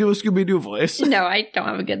 Daniel, do a Scooby-Doo voice. No, I don't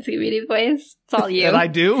have a good Scooby-Doo voice. It's all you. And I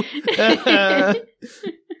do.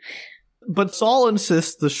 But Saul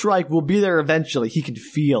insists the Shrike will be there eventually. He can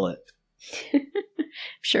feel it.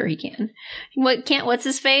 Sure he can. What's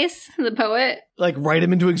his face? The poet? Like, write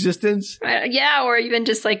him into existence? Yeah, or even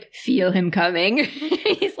just like feel him coming.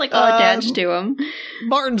 He's like all attached to him.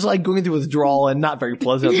 Martin's like going through withdrawal and not very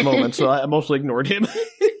pleasant at the moment, so I mostly ignored him.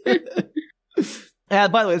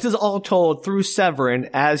 And by the way, this is all told through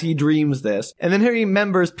Severin as he dreams this. And then he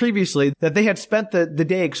remembers previously that they had spent the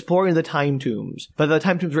day exploring the time tombs, but the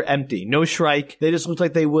time tombs were empty. No Shrike. They just looked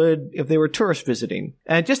like they would if they were tourists visiting.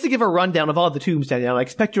 And just to give a rundown of all the tombs, Danielle, I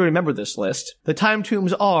expect you to remember this list. The time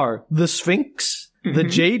tombs are the Sphinx, the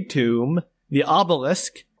Jade Tomb, the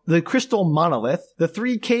Obelisk, the Crystal Monolith, the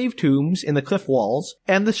 3 cave tombs in the cliff walls,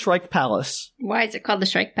 and the Shrike Palace. Why is it called the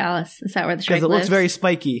Shrike Palace? Is that where the Shrike Because it looks lives? very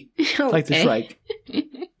spiky, like the Okay. Shrike.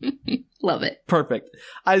 Love it. Perfect.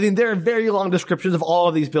 I mean, there are very long descriptions of all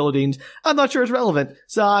of these buildings. I'm not sure it's relevant,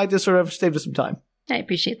 so I just sort of saved us some time. I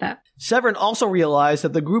appreciate that. Severin also realized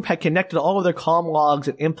that the group had connected all of their comm logs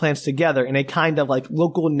and implants together in a kind of like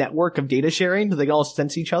local network of data sharing so they can all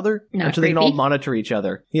sense each other and so they can all monitor each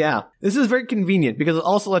other. Yeah. This is very convenient because it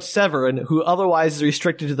also lets Severin, who otherwise is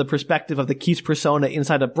restricted to the perspective of the Keats persona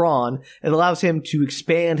inside of Braun, it allows him to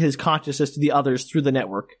expand his consciousness to the others through the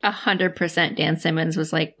network. 100% Dan Simmons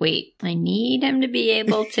was like, wait, I need him to be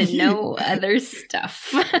able to know other stuff.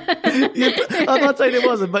 I'm not saying it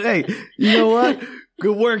wasn't, but hey, you know what?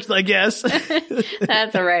 Good works, I guess.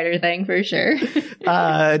 That's a writer thing for sure.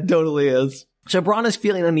 It totally is. So Braun is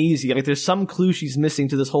feeling uneasy. Like there's some clue she's missing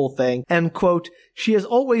to this whole thing. And, quote, she has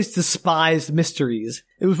always despised mysteries.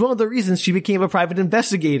 It was one of the reasons she became a private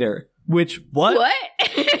investigator. Which, what?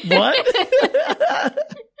 What?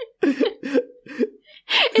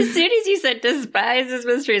 As soon as you said despises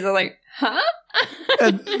mysteries, I'm like, huh?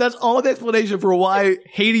 And that's all the explanation for why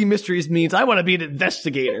hating mysteries means I want to be an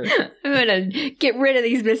investigator. I'm going to get rid of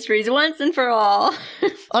these mysteries once and for all.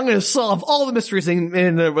 I'm going to solve all the mysteries and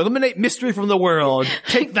eliminate mystery from the world.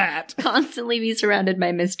 Take that. Constantly be surrounded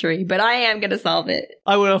by mystery, but I am going to solve it.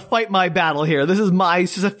 I'm going to fight my battle here. This is my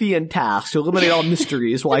Sisyphean task to eliminate all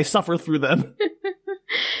mysteries while I suffer through them.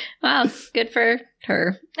 Wow, good for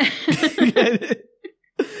her.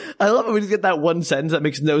 I love it when you get that one sentence that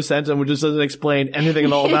makes no sense and which just doesn't explain anything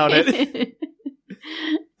at all about it.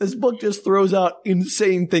 This book just throws out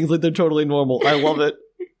insane things like they're totally normal. I love it.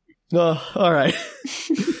 All right.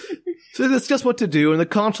 So they discuss what to do, and the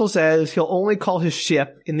consul says he'll only call his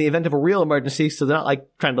ship in the event of a real emergency, so they're not, like,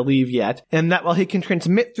 trying to leave yet. And that while he can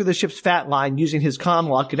transmit through the ship's fat line using his comm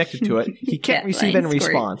log connected to it, he can't receive any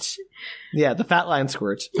response. Yeah, the fat line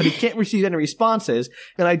squirts. But he can't receive any responses,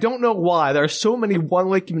 and I don't know why there are so many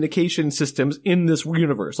one-way communication systems in this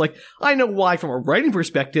universe. Like, I know why from a writing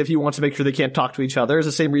perspective he wants to make sure they can't talk to each other. It's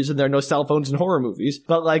the same reason there are no cell phones in horror movies.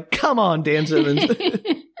 But, like, come on, Dan Simmons.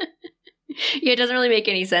 Yeah, it doesn't really make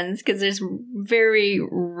any sense because there's very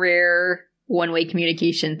rare one-way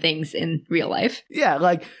communication things in real life. Yeah,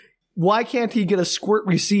 like, why can't he get a squirt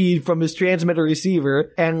receive from his transmitter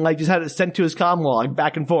receiver and, like, just have it sent to his comm log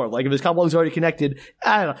back and forth? Like, if his comm log's already connected,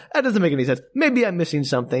 I don't know. That doesn't make any sense. Maybe I'm missing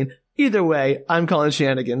something. Either way, I'm calling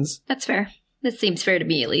shenanigans. That's fair. This seems fair to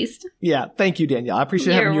me, at least. Yeah, thank you, Danielle. I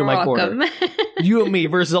appreciate having you in my corner. You and me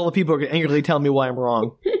versus all the people who are angrily telling me why I'm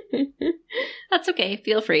wrong. That's okay.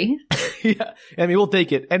 Feel free. Yeah, I mean, we'll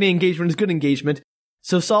take it. Any engagement is good engagement.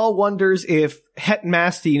 So Saul wonders if Het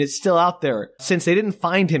Mastine is still out there, since they didn't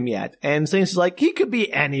find him yet. And Saints is like, he could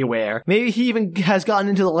be anywhere. Maybe he even has gotten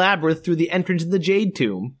into the labyrinth through the entrance in the Jade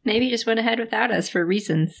Tomb. Maybe he just went ahead without us for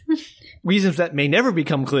reasons. Reasons that may never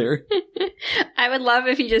become clear. I would love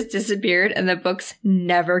if he just disappeared and the books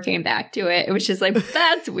never came back to it. It was just like,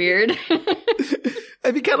 that's weird.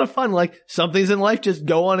 It'd be kind of fun, like, some things in life just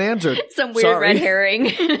go unanswered. Some weird red herring.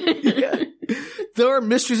 Yeah. There are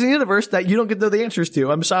mysteries in the universe that you don't get to know the answers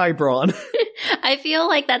to. I'm sorry, Braun. I feel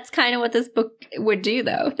like that's kind of what this book would do,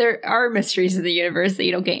 though. There are mysteries in the universe that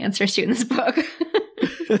you don't get answers to in this book.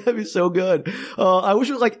 That'd be so good. I wish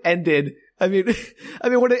it like ended. I mean,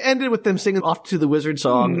 when it ended with them singing Off to the Wizard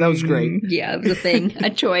song, that was great. Yeah, it was a thing, a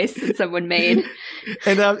choice that someone made.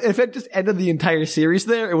 And if it just ended the entire series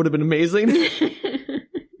there, it would have been amazing.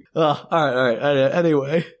 All right.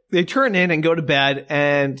 Anyway, they turn in and go to bed,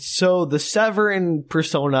 and so the Severin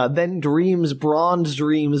persona then dreams Braun's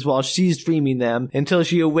dreams while she's dreaming them until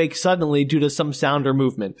she awakes suddenly due to some sound or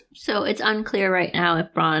movement. So it's unclear right now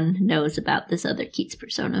if Braun knows about this other Keats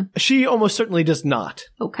persona. She almost certainly does not.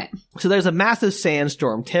 Okay. So there's a massive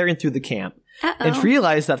sandstorm tearing through the camp. Uh-oh. And she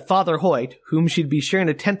realized that Father Hoyt, whom she'd be sharing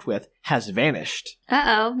a tent with, has vanished.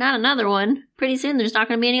 Uh-oh, not another one. Pretty soon there's not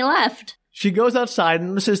going to be any left. She goes outside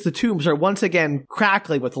and notices the tombs are once again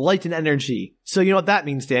crackling with light and energy. So you know what that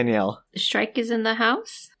means, Danielle? Shrike is in the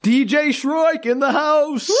house? DJ Shrike in the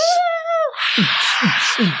house!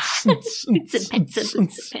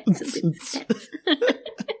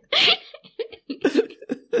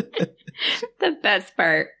 The best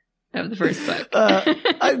part of the first book.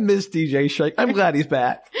 I miss DJ Shrike. I'm glad he's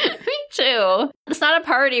back. Me too. It's not a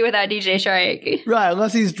party without DJ Shrike. Right,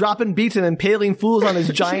 unless he's dropping beats and impaling fools on his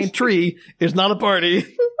giant tree, it's not a party.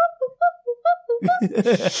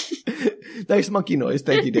 Nice monkey noise.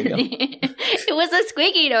 Thank you, Danielle. It was a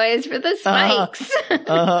squeaky noise for the spikes.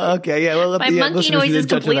 Okay, yeah. Well, my monkey noise is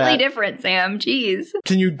completely different, Sam. Jeez.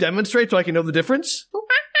 Can you demonstrate so I can know the difference?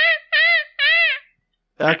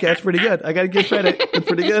 Okay, that's pretty good. I gotta give credit. That's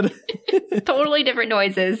pretty good. Totally different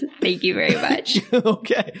noises. Thank you very much.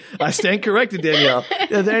 Okay. I stand corrected, Danielle.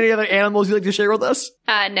 Are there any other animals you'd like to share with us?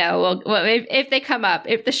 No. Well, if they come up,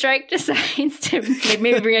 if the Shrike decides to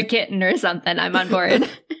maybe bring a kitten or something, I'm on board.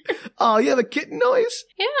 Oh, you have a kitten noise?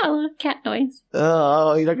 Yeah, a little cat noise.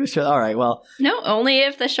 Oh, you're not going to show. All right, well. No, only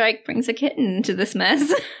if the Shrike brings a kitten into this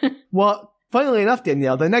mess. Well, funnily enough,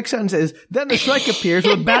 Danielle, the next sentence is, then the Shrike appears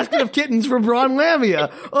with a basket of kittens for Braun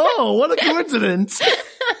Lamia. Oh, what a coincidence.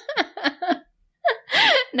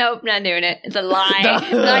 Nope, not doing it. It's a lie.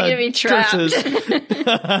 It's not going to be trapped.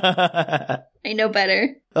 I know better.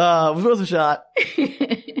 It was worth a shot.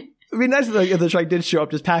 It'd be nice if the Shrike did show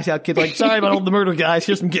up, just pass out kids like, sorry about all the murder, guys.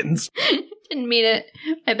 Here's some kittens. Didn't mean it.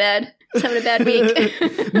 My bad. Just having a bad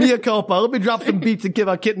week. Mea culpa. Let me drop some beats and give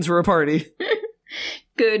out kittens for a party.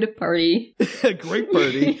 Good party. Great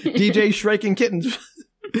party. DJ Shrike and kittens.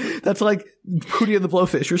 That's like Hootie and the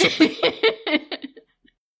Blowfish or something.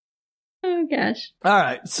 Oh, gosh. All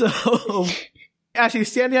right, so actually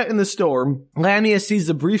standing out in the storm, Lamia sees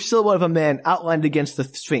the brief silhouette of a man outlined against the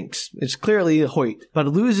Sphinx. It's clearly Hoyt, but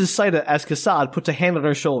loses sight as Kassad puts a hand on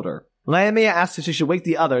her shoulder. Lamia asks if she should wake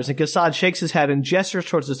the others, and Kassad shakes his head and gestures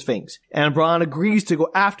towards the Sphinx. And Braun agrees to go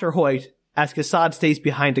after Hoyt as Kassad stays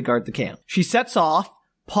behind to guard the camp. She sets off,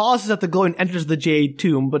 pauses at the glow and enters the Jade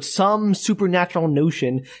Tomb, but some supernatural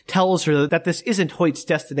notion tells her that this isn't Hoyt's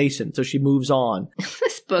destination, so she moves on.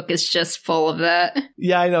 This book is just full of that.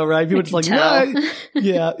 Yeah, I know, right? People just like, nah,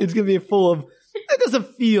 yeah, it's going to be full of, that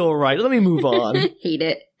doesn't feel right. Let me move on. Hate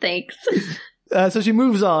it. Thanks. So she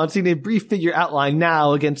moves on, seeing a brief figure outline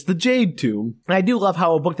now against the Jade Tomb. And I do love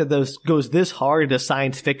how a book that goes this hard into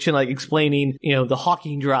science fiction, like explaining, the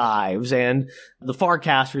Hawking drives and the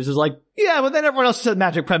Farcasters is like, yeah, but then everyone else said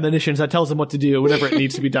magic premonitions that tells them what to do whenever it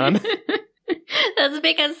needs to be done. That's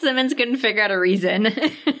because Simmons couldn't figure out a reason.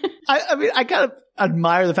 I mean, I kind of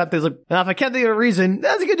admire the fact that he's like, if I can't think of a reason,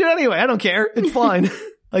 that's going to do it anyway. I don't care. It's fine.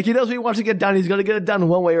 Like, he knows what he wants to get done. He's going to get it done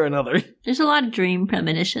one way or another. There's a lot of dream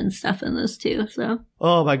premonition stuff in this, too, so.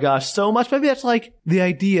 Oh, my gosh. So much. Maybe that's, like, the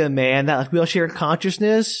idea, man, that like, we all share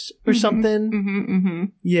consciousness or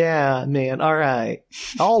something. Yeah, man. All right.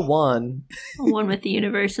 All one. One with the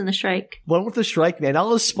universe and the Shrike. One with the Shrike, man.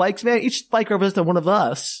 All those spikes, man. Each spike represents one of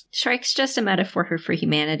us. Shrike's just a metaphor for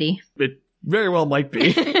humanity. It very well might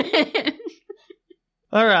be.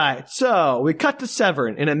 All right, so we cut to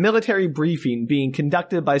Severn in a military briefing being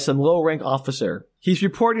conducted by some low-rank officer. He's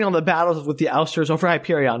reporting on the battles with the ousters over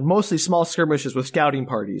Hyperion, mostly small skirmishes with scouting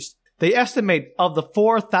parties. They estimate of the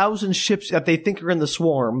 4,000 ships that they think are in the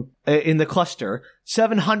swarm, in the cluster,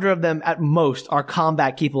 700 of them at most are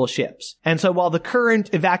combat-capable ships. And so while the current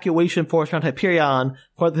evacuation force around Hyperion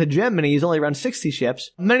for the hegemony is only around 60 ships,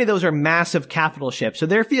 many of those are massive capital ships, so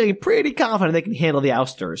they're feeling pretty confident they can handle the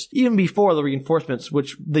ousters, even before the reinforcements,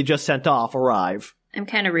 which they just sent off, arrive. I'm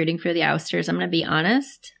kind of rooting for the ousters, I'm going to be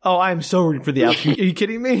honest. Oh, I'm so rooting for the ousters. Are you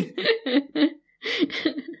kidding me?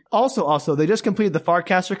 Also, they just completed the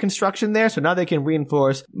Farcaster construction there, so now they can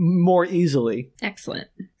reinforce more easily. Excellent.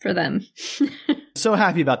 For them. So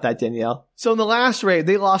happy about that, Danielle. So in the last raid,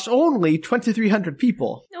 they lost only 2,300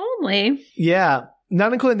 people. Only? Yeah.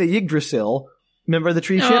 Not including the Yggdrasil. Remember the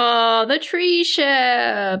tree ship? Oh, the tree ship.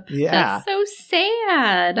 Yeah. That's so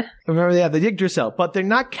sad. Remember, yeah, the Yggdrasil. But they're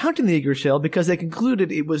not counting the Yggdrasil because they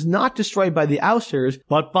concluded it was not destroyed by the ousters,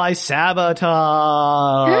 but by sabotage.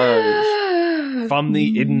 From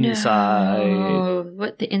the inside. No.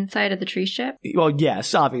 What, the inside of the tree ship? Well,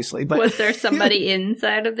 yes, obviously. But was there somebody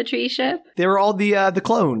inside of the tree ship? They were all the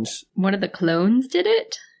clones. One of the clones did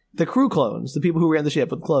it? The crew clones, the people who ran the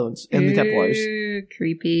ship with clones and the Templars.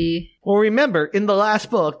 Creepy. Well, remember, in the last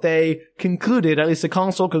book, they concluded, at least the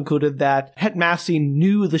console concluded, that Hetmasine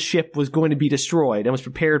knew the ship was going to be destroyed and was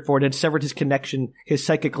prepared for it and severed his connection, his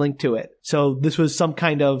psychic link to it. So this was some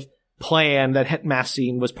kind of plan that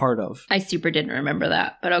Hetmasine was part of. I super didn't remember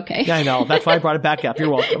that, but okay. Yeah, I know. That's why I brought it back up. You're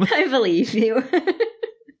welcome. I believe you.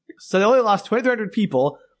 So they only lost 2,300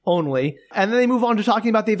 people only, and then they move on to talking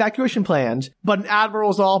about the evacuation plans. But an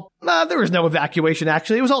admiral's all, there was no evacuation,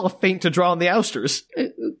 actually. It was all a feint to draw on the ousters.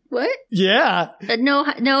 What? Yeah. No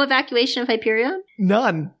evacuation of Hyperion?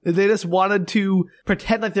 None. They just wanted to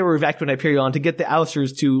pretend like they were evacuating Hyperion to get the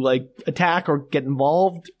ousters to, attack or get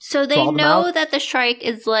involved. So they know that the Shrike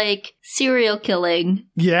is, serial killing.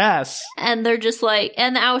 Yes. And they're just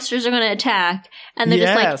and the ousters are going to attack. And they're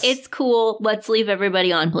just it's cool, let's leave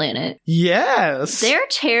everybody on planet. Yes. They're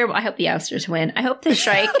terrible. I hope the ousters win. I hope the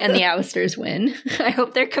Shrike and the ousters win. I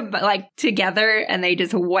hope they're, together and they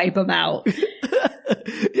just wipe them out.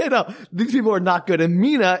 Yeah, no, these people are not good. And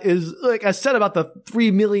Mina is, I said about the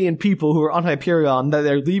 3 million people who are on Hyperion, that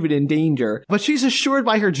they're leaving in danger. But she's assured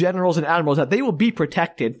by her generals and admirals that they will be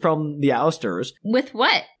protected from the ousters. With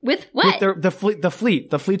what? With what? With the fleet.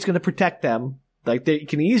 The fleet's going to protect them Like, they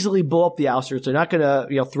can easily blow up the ousters. They're not going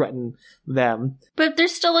to, threaten them. But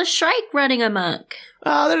there's still a Shrike running amok.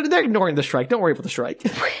 They're ignoring the Shrike. Don't worry about the Shrike.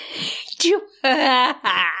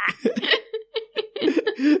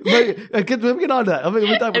 Let me get on to that. Let me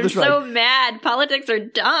talk about I'm the Shrike. so mad. Politics are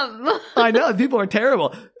dumb. I know. People are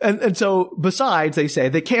terrible. And so, besides, they say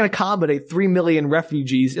they can't accommodate 3 million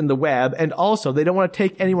refugees in the web, and also they don't want to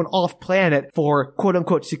take anyone off planet for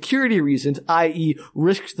quote-unquote security reasons, i.e.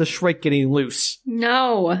 risks the Shrike getting loose.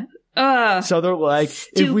 No. Ugh. So they're like,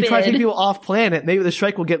 Stupid. if we try to take people off planet, maybe the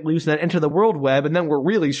Shrike will get loose and then enter the world web, and then we're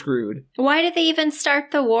really screwed. Why did they even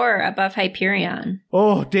start the war above Hyperion?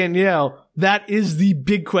 Oh, Danielle, that is the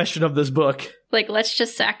big question of this book. Like, let's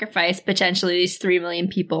just sacrifice potentially these 3 million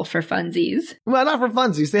people for funsies. Well, not for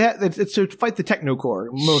funsies. It's to fight the Technocore,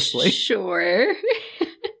 mostly. Sure.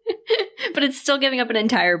 But it's still giving up an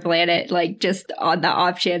entire planet, like, just on the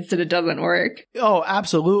off chance that it doesn't work. Oh,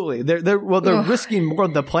 absolutely. They're risking more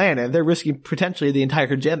than the planet. They're risking potentially the entire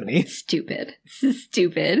hegemony. Stupid. This is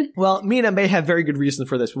stupid. Well, Mina may have very good reason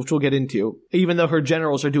for this, which we'll get into, even though her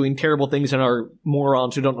generals are doing terrible things and are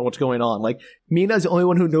morons who don't know what's going on. Like, Mina's the only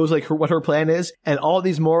one who knows, like, what her plan is, and all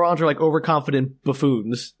these morons are, like, overconfident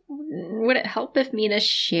buffoons. Would it help if Mina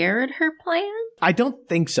shared her plan? I don't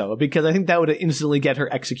think so, because I think that would instantly get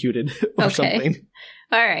her executed or something.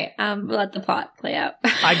 All right, let the plot play out.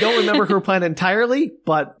 I don't remember her plan entirely,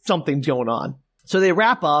 but something's going on. So they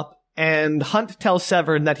wrap up, and Hunt tells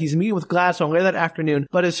Severin that he's meeting with Gladstone later that afternoon,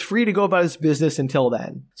 but is free to go about his business until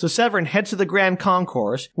then. So Severin heads to the Grand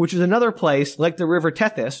Concourse, which is another place, like the River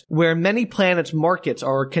Tethys, where many planets' markets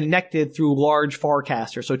are connected through large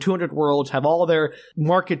forecasters. So 200 worlds have all their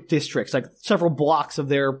market districts, like several blocks of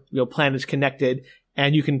their planets connected,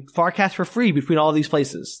 and you can forecast for free between all these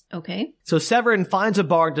places. Okay. So Severin finds a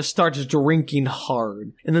bar and just starts drinking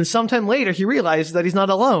hard. And then sometime later, he realizes that he's not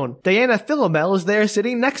alone. Diana Philomel is there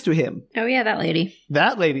sitting next to him. Oh yeah, that lady.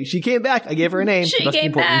 That lady. She came back. I gave her a name. She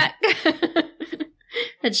came back.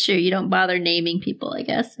 That's true. You don't bother naming people, I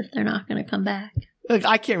guess, if they're not going to come back. Like,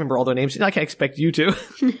 I can't remember all their names. I can't expect you to.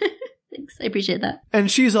 Thanks. I appreciate that.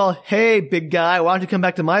 And she's all, hey, big guy, why don't you come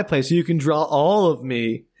back to my place so you can draw all of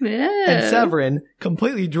me? Yeah. And Severin,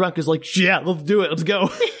 completely drunk, is like, yeah, let's do it. Let's go.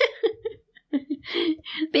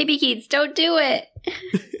 Baby Keats, don't do it.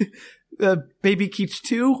 Baby Keats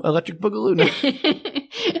 2, Electric Boogaloo. No.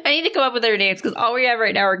 I need to come up with their names because all we have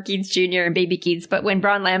right now are Keats Jr. and Baby Keats. But when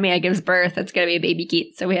Bron Lamia gives birth, it's going to be a Baby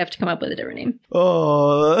Keats. So we have to come up with a different name.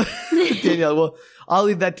 Oh, Danielle, well, I'll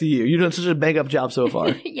leave that to you. You're doing such a bang-up job so far.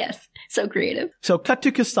 Yes, so creative. So cut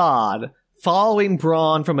to Cassad, following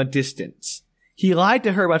Bron from a distance. He lied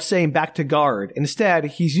to her about staying back to guard. Instead,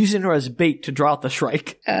 he's using her as bait to draw out the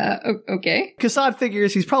Shrike. Okay. Cassad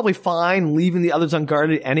figures he's probably fine leaving the others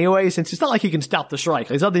unguarded anyway, since it's not like he can stop the Shrike.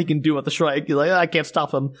 There's nothing he can do with the Shrike. He's like, I can't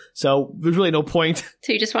stop him, so there's really no point.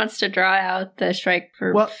 So he just wants to draw out the Shrike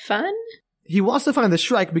for fun? He wants to find the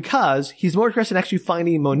Shrike because he's more interested in actually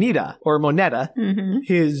finding Moneta,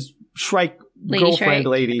 his Shrike girlfriend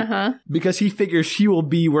lady, because he figures she will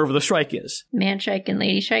be wherever the Shrike is. Man Shrike and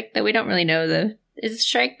Lady Shrike, though we don't really know is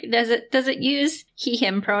Shrike, does it use he,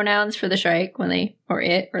 him pronouns for the Shrike when they, or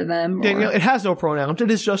it, or them? Or... Daniel, it has no pronouns.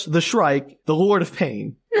 It is just the Shrike, the Lord of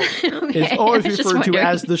Pain. Okay. Is always referred to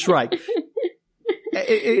as the Shrike.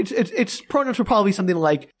 Its pronouns would probably be something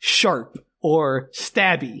like sharp or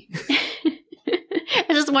stabby.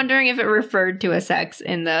 I was just wondering if it referred to a sex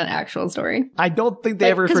in the actual story. I don't think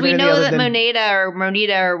they ever referred to any other than... Because we know that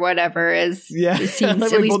Moneta or whatever is seems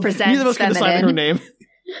at least presents neither of us can decide her name.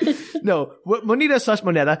 feminine. No,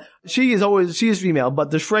 Moneta/Moneta, she is female,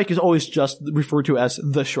 but the Shrike is always just referred to as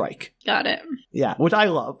the Shrike. Got it. Yeah, which I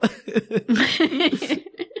love.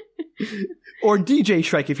 Or DJ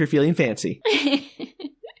Shrike if you're feeling fancy.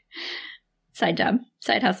 Side job,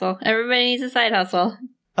 side hustle. Everybody needs a side hustle.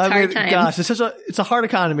 Hard times. Gosh, it's a hard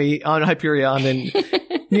economy on Hyperion,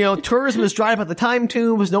 and tourism is dried up at the time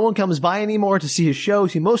tombs. No one comes by anymore to see his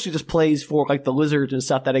shows. He mostly just plays for like the lizards and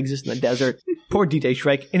stuff that exist in the desert. Poor DJ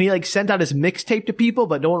Shrike. And he sent out his mixtape to people,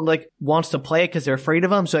 but no one wants to play it because they're afraid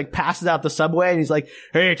of him. So passes out the subway, and he's like,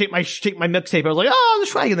 "Hey, take my mixtape." I was like, "Oh, the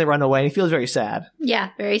Shrike," and they run away. And he feels very sad.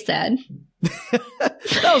 Yeah, very sad.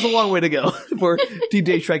 That was a long way to go for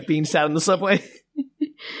DJ Shrike being sad in the subway.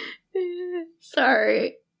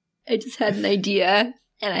 Sorry. I just had an idea,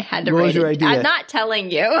 and I had to write it. What was your idea? I'm not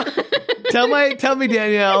telling you. Tell me,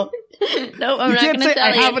 Danielle. No, I'm not going to tell you. You can't say,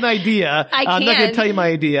 I have an idea. I'm not going to tell you my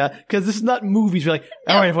idea, because this is not movies. You're like,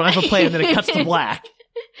 all right, everyone, I have a plan, and then it cuts to black.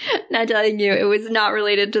 Not telling you. It was not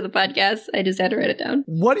related to the podcast. I just had to write it down.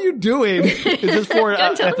 What are you doing? Is this for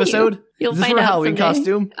an episode? You'll Is this find for a out Halloween someday.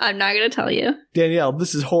 costume? I'm not going to tell you. Danielle,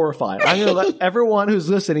 this is horrifying. I'm going to let everyone who's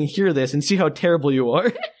listening hear this and see how terrible you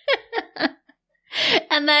are.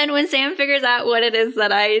 And then when Sam figures out what it is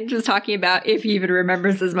that I was talking about, if he even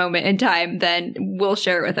remembers this moment in time, then we'll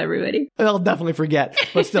share it with everybody. I'll definitely forget.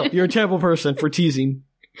 But still, you're a terrible person for teasing.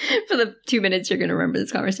 For the 2 minutes you're going to remember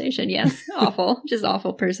this conversation. Yes. Awful. Just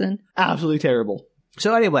awful person. Absolutely terrible.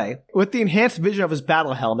 So anyway, with the enhanced vision of his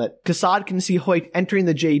battle helmet, Cassad can see Hoyt entering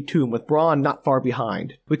the Jade Tomb with Braun not far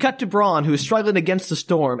behind. We cut to Braun, who is struggling against the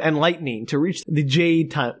storm and lightning to reach the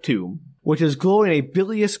Jade Tomb, which is glowing a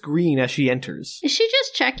bilious green as she enters. Is she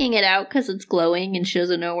just checking it out because it's glowing and she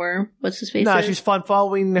doesn't know where, what's his face No, is? she's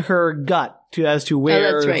following her gut as to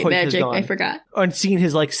where that's right, Hoyt has magic. gone. I forgot. And seeing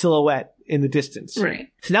his, silhouette in the distance. Right.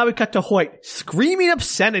 So now we cut to Hoyt screaming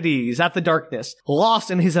obscenities at the darkness, lost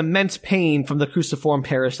in his immense pain from the cruciform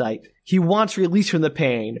parasite. He wants release from the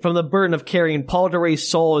pain, from the burden of carrying Paul de Rey's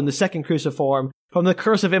soul in the second cruciform, from the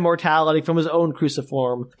curse of immortality from his own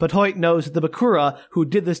cruciform. But Hoyt knows that the Bakura who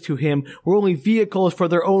did this to him were only vehicles for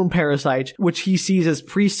their own parasites, which he sees as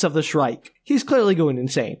priests of the Shrike. He's clearly going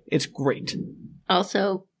insane. It's great.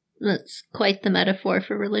 Also, that's quite the metaphor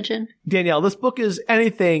for religion. Danielle, this book is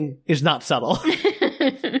not subtle.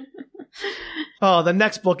 Oh, the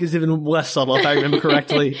next book is even less subtle, if I remember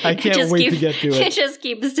correctly. I can't wait to get to it. It just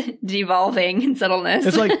keeps devolving in subtleness.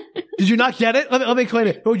 It's like, did you not get it? Let me explain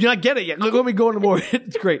it. Oh, did you not get it yet? Let me go into more.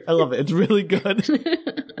 It's great. I love it. It's really good.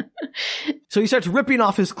 So he starts ripping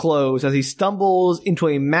off his clothes as he stumbles into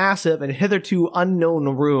a massive and hitherto unknown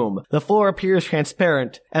room. The floor appears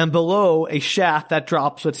transparent, and below a shaft that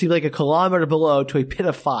drops what seems like a kilometer below to a pit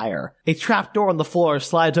of fire. A trapdoor on the floor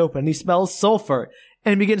slides open, and he smells sulfur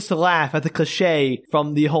and begins to laugh at the cliche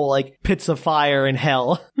from the whole, pits of fire in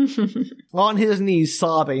hell. On his knees,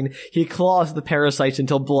 sobbing, he claws the parasites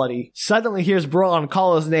until bloody. Suddenly hears Braun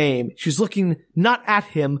call his name. She's looking not at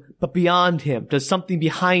him, but beyond him, to something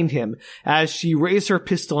behind him, as she raises her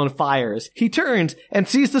pistol and fires. He turns and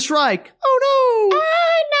sees the Shrike. Oh no!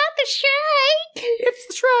 Not the Shrike! It's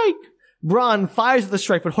the Shrike! Braun fires at the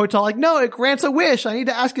Shrike, but Hoyt's all like, no, it grants a wish. I need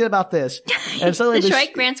to ask you about this. And suddenly The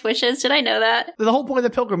Shrike grants wishes. Did I know that? The whole point of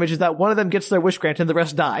the pilgrimage is that one of them gets their wish granted and the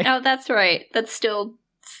rest die. Oh, that's right. That's still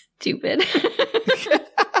stupid.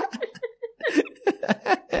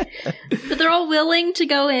 But they're all willing to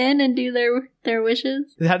go in and do their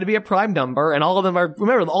wishes. It had to be a prime number, and all of them are,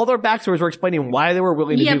 remember, all their backstories were explaining why they were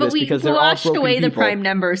willing to do this, because they're all washed broken away the people. prime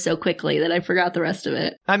number so quickly that I forgot the rest of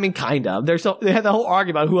it. I mean, kind of. They had the whole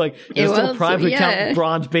argument about who, is still prime to count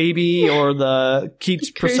Braun's baby or the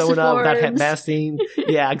Keats persona of that bad scene.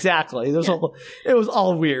 Yeah, exactly. It was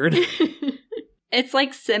all weird. It's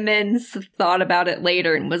like Simmons thought about it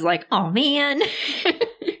later and was like, oh man.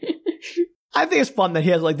 I think it's fun that he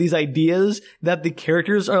has these ideas that the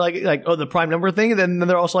characters are the prime number thing, and then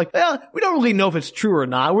they're also like, well, we don't really know if it's true or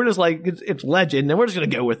not. We're just it's legend, and we're just gonna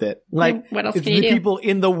go with it. What else it's can you the do? people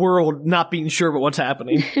in the world not being sure about what's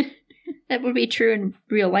happening. That would be true in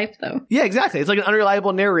real life, though. Yeah, exactly. It's like an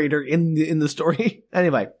unreliable narrator in the story.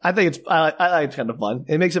 Anyway, I think it's kind of fun.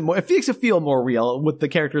 It makes it feel more real with the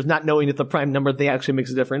characters not knowing if the prime number thing actually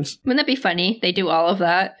makes a difference. Wouldn't that be funny? They do all of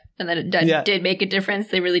that, and then it did make a difference.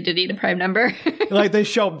 They really did need a prime number. They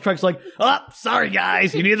show up, Trek's like, oh, sorry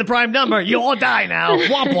guys, you need the prime number. You all die now.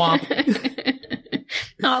 Womp womp.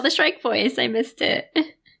 Oh, the Shrike voice. I missed it.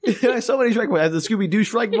 So many Shrike voices. I have the Scooby-Doo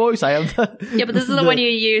Shrike voice. I have Yeah, but this is the one you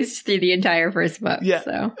used through the entire first book. Yeah,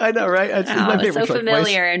 so. I know, right? It's my favorite so Shrike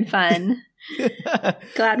familiar and fun.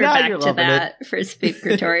 Glad we're back to that for Spook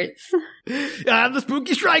Retorts. I'm the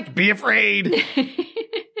Spooky Shrike. Be afraid.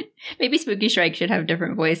 Maybe Spooky Shrike should have a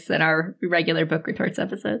different voice than our regular Book Retorts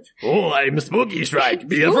episodes. Oh, I'm a Spooky Shrike.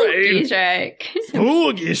 Be afraid. Spooky Shrike.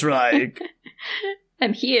 Spooky Shrike.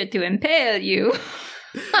 I'm here to impale you.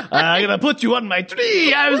 I'm gonna put you on my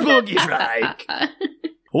tree. I'm Spooky Shrike.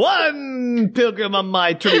 One pilgrim on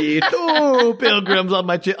my tree. Two pilgrims on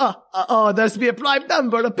my tree. Oh, there's to be a prime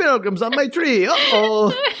number of pilgrims on my tree.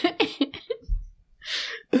 Uh-oh.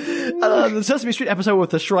 The Sesame Street episode with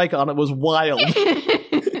the Shrike on it was wild.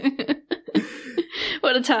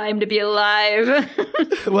 What a time to be alive.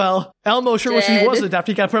 Well, Elmo sure wish he wasn't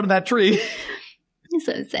after he got put on that tree.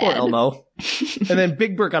 So sad. Poor Elmo. And then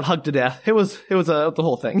Big Bird got hugged to death. It was the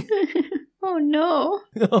whole thing. Oh no.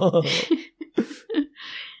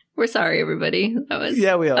 We're sorry, everybody. That was we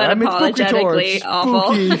are. unapologetically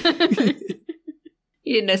awful. Spooky.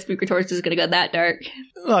 You didn't know Spook Retorts was going to go that dark.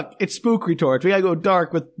 Look, it's Spook Retorts. We gotta go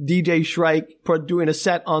dark with DJ Shrike doing a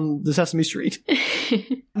set on the Sesame Street.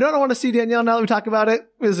 You know what I want to see, Danielle, now that we talk about it?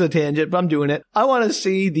 This is a tangent, but I'm doing it. I want to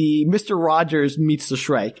see the Mr. Rogers meets the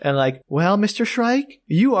Shrike. And like, well, Mr. Shrike,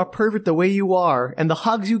 you are perfect the way you are. And the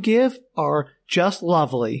hugs you give are just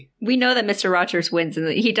lovely. We know that Mr. Rogers wins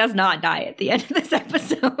and he does not die at the end of this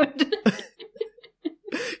episode.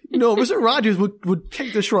 No, Mr. Rogers would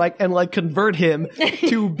take the Shrike and like convert him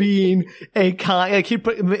to being a kind. Like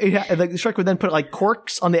the Shrike would then put like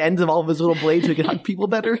corks on the ends of all of his little blades so he could hug people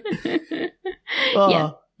better.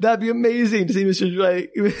 Yeah. That'd be amazing to see Mr.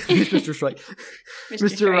 Shrike, Mr. Shrike,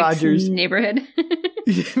 Mr. Rogers neighborhood.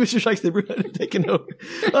 Mr. Shrike's neighborhood taking over.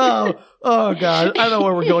 Oh God, I don't know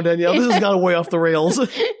where we're going, Danielle. This has gone way off the rails.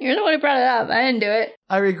 You're the one who brought it up. I didn't do it.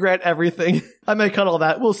 I regret everything. I may cut all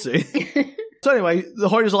that. We'll see. So anyway, the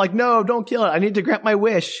Hoyt's are like, no, don't kill it. I need to grant my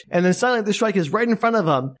wish. And then suddenly the Shrike is right in front of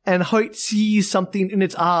him. And Hoyt sees something in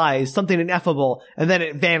its eyes, something ineffable. And then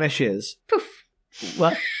it vanishes. Poof.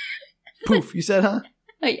 What? Poof, you said, huh?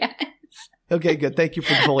 Oh, yes. Okay, good. Thank you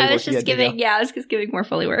for the Foley work. I was just giving more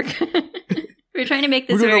Foley work. We're trying to make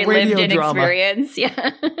this We're doing very a radio lived-in drama. experience.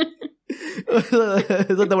 Yeah. It's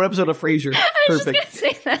like that one episode of Frasier. Perfect. I was just going to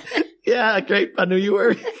say that. Yeah, great. I knew you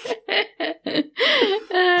were.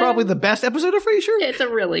 Probably the best episode of Frasier. It's a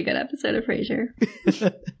really good episode of Frasier.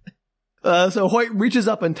 So Hoyt reaches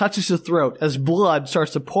up and touches his throat as blood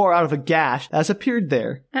starts to pour out of a gash that's appeared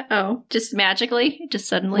there. Uh-oh. Just magically? Just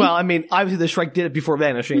suddenly? Well, I mean, obviously the Shrike did it before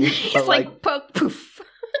vanishing. He's but like, poke, poof.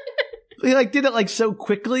 he like did it like so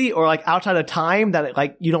quickly or like outside of time that it,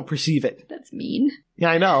 like you don't perceive it. That's mean.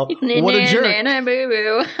 Yeah, I know. What a jerk.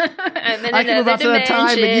 Boo-boo. I can move outside of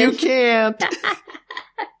time and you can't.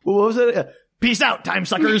 What was it? Peace out, time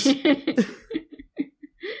suckers.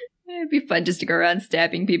 It'd be fun just to go around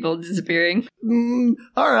stabbing people and disappearing.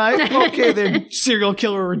 All right. Okay, then, serial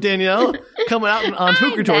killer Danielle. Coming out on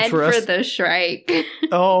Spooker Torch for us. For the Shrike.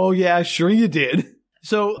 Oh, yeah, sure you did.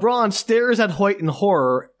 So Braun stares at Hoyt in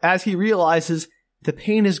horror as he realizes the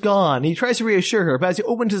pain is gone. He tries to reassure her, but as he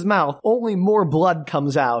opens his mouth, only more blood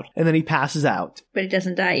comes out, and then he passes out. But he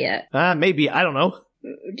doesn't die yet. Maybe. I don't know.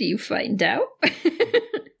 Do you find out?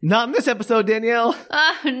 Not in this episode, Danielle.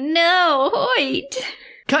 Oh, no, Hoyt.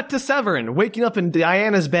 Cut to Severin, waking up in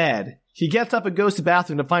Diana's bed. He gets up and goes to the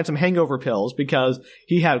bathroom to find some hangover pills because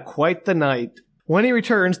he had quite the night. When he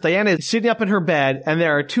returns, Diana is sitting up in her bed, and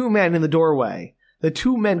there are two men in the doorway. The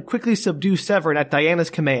two men quickly subdue Severin at Diana's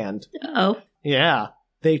command. Oh. Yeah.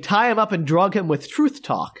 They tie him up and drug him with Truth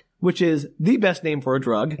Talk, which is the best name for a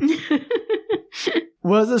drug.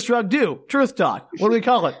 What does this drug do? Truth Talk. What do we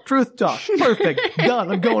call it? Truth Talk. Perfect.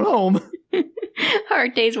 Done. I'm going home.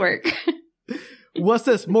 Hard day's work. What's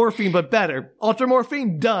this? Morphine, but better.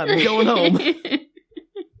 Ultramorphine? Done. I'm going home.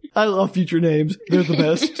 I love future names. They're the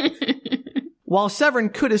best. While Severin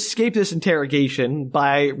could escape this interrogation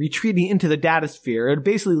by retreating into the datasphere, it would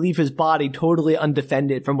basically leave his body totally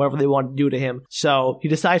undefended from whatever they wanted to do to him. So he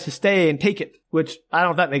decides to stay and take it, which I don't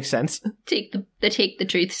know if that makes sense. Take the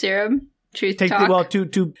truth serum. Truth Take talk.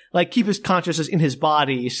 to like keep his consciousness in his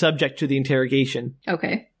body, subject to the interrogation.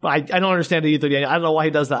 Okay. But I don't understand it either. Daniel. I don't know why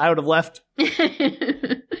he does that. I would have left.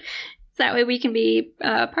 That way we can be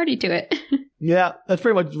party to it. Yeah, that's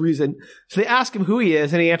pretty much the reason. So they ask him who he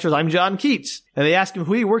is, and he answers, I'm John Keats. And they ask him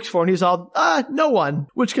who he works for, and he's all, no one.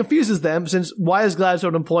 Which confuses them, since why is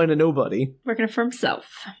Gladstone employing a nobody? Working for himself.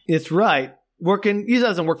 It's right. He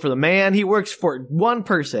doesn't work for the man, he works for one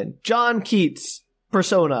person. John Keats,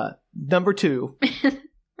 persona, number 2.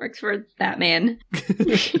 Works for that man.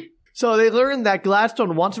 So they learn that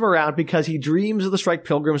Gladstone wants him around because he dreams of the Strike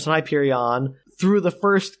Pilgrims in Hyperion through the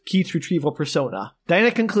first Keats retrieval persona. Diana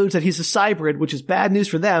concludes that he's a cybrid, which is bad news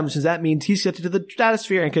for them, since that means he's get to the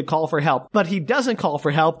stratosphere and could call for help. But he doesn't call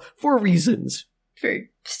for help for reasons. For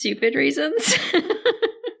stupid reasons?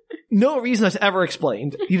 No reason that's ever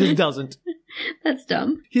explained. He just doesn't. That's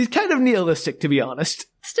dumb. He's kind of nihilistic, to be honest.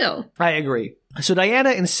 Still. I agree. So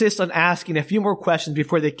Diana insists on asking a few more questions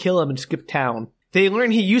before they kill him and skip town. They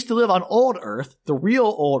learn he used to live on Old Earth, the real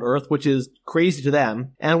Old Earth, which is crazy to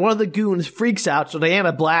them. And one of the goons freaks out, so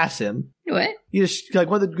Diana blasts him. What? He just, like,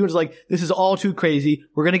 one of the goons is like, this is all too crazy.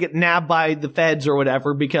 We're gonna get nabbed by the feds or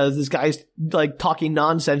whatever because this guy's, like, talking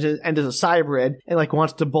nonsense and is a cybrid and, like,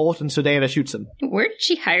 wants to bolt, and so Diana shoots him. Where did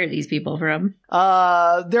she hire these people from?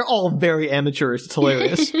 They're all very amateurs. It's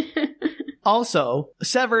hilarious. Also,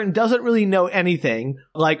 Severin doesn't really know anything,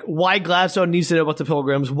 like why Gladstone needs to know about the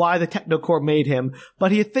Pilgrims, why the Technocorps made him,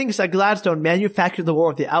 but he thinks that Gladstone manufactured the War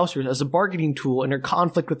with the Ousters as a bargaining tool in her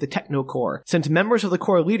conflict with the Technocorps, since members of the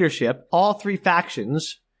Corps leadership, all three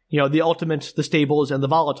factions, you know, the Ultimates, the Stables, and the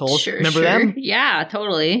Volatiles, remember them? Yeah,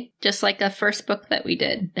 totally. Just like the first book that we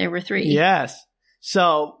did. There were 3. Yes.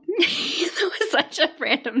 So... That was Such a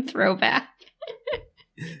random throwback.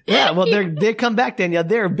 Yeah, well, they come back, Danielle.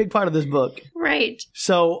 They're a big part of this book. Right.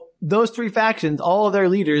 So those three factions, all of their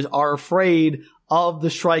leaders are afraid of the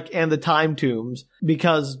Strike and the Time Tombs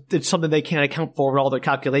because it's something they can't account for in all their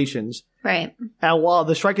calculations. Right. And while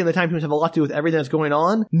the Strike and the Time Tombs have a lot to do with everything that's going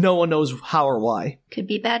on, no one knows how or why. Could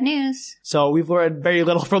be bad news. So we've learned very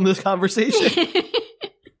little from this conversation.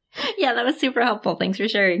 Yeah, that was super helpful. Thanks for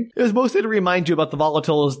sharing. It was mostly to remind you about the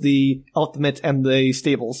Volatiles, the Ultimates, and the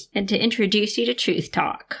Stables. And to introduce you to Truth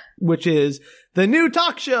Talk. Which is the new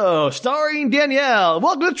talk show starring Danielle.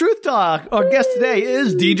 Welcome to Truth Talk. Our guest today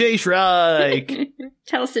is DJ Shrike.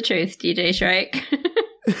 Tell us the truth, DJ Shrike.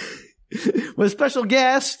 With special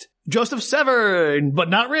guest, Joseph Severn. But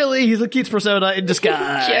not really. He's a Keats persona in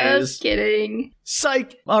disguise. Just kidding.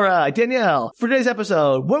 Psych. All right, Danielle, for today's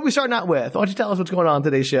episode, what are we starting out with? Why don't you tell us what's going on in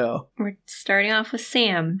today's show? We're starting off with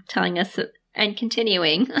Sam telling us and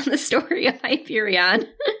continuing on the story of Hyperion.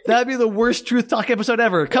 That'd be the worst Truth Talk episode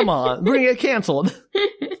ever. Come on. We're going to get canceled.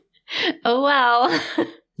 Oh, well.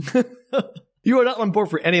 You are not on board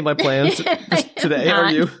for any of my plans today,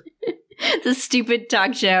 are you? The stupid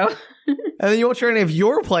talk show. And then you won't share any of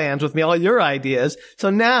your plans with me, all your ideas. So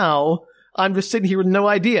now I'm just sitting here with no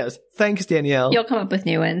ideas. Thanks, Danielle. You'll come up with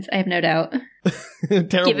new ones, I have no doubt.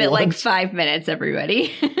 Terrible Give it like ones. 5 minutes,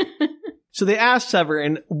 everybody. So they asked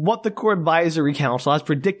Severn what the core advisory council has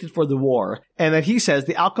predicted for the war, and that he says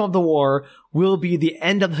the outcome of the war will be the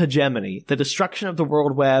end of the hegemony, the destruction of the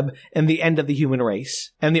world web, and the end of the human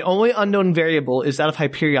race. And the only unknown variable is that of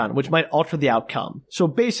Hyperion, which might alter the outcome. So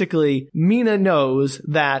basically, Mina knows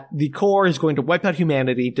that the core is going to wipe out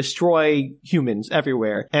humanity, destroy humans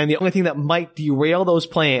everywhere, and the only thing that might derail those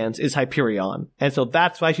plans is Hyperion. And so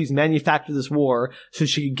that's why she's manufactured this war, so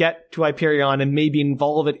she can get to Hyperion and maybe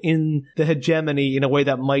involve it in the hegemony in a way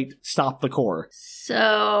that might stop the core.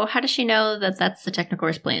 So, how does she know that that's the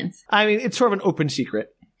Technocore's plans? I mean, it's sort of an open secret.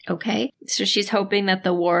 Okay. So she's hoping that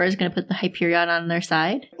the war is going to put the Hyperion on their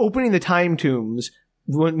side? Opening the Time Tombs,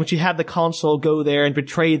 when she had the consul go there and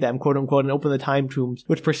betray them, quote unquote, and open the Time Tombs,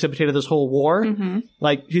 which precipitated this whole war,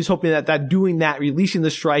 like, she's hoping that doing that, releasing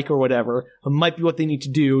the Strike or whatever, might be what they need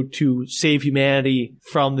to do to save humanity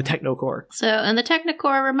from the Technocore. So, and the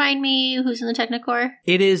Technocore, remind me who's in the Technocore?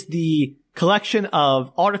 It is the collection of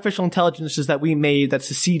artificial intelligences that we made that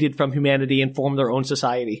seceded from humanity and formed their own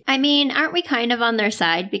society. I mean, aren't we kind of on their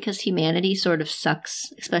side because humanity sort of sucks,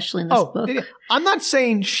 especially in this book? I'm not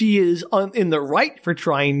saying she is in the right for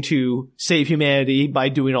trying to save humanity by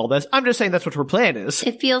doing all this. I'm just saying that's what her plan is.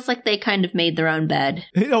 It feels like they kind of made their own bed.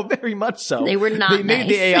 You know, very much so. They were not They made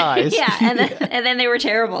the AIs. Yeah, and then they were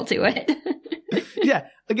terrible to it. Yeah,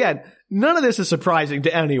 again, none of this is surprising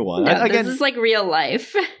to anyone. No, Again, this is like real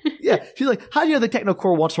life. yeah, she's like, how do you know the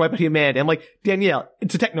Technocore wants to wipe out humanity? I'm like, Danielle,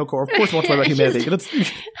 it's a Technocore. Of course it wants to wipe out humanity.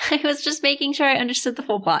 I was just making sure I understood the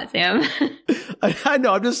full plot, Sam. I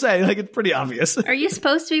know, I'm just saying, like, it's pretty obvious. Are you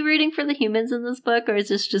supposed to be rooting for the humans in this book, or is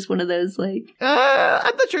this just one of those, like...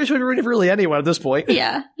 I'm not sure you should be rooting for really anyone at this point.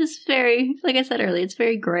 Yeah, just very, like I said earlier, it's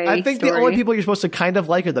very gray I think story. the only people you're supposed to kind of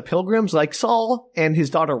like are the Pilgrims, like Saul and his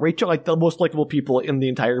daughter Rachel, like the most likable people in the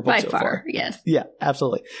entire book By so far, far. yes. Yeah,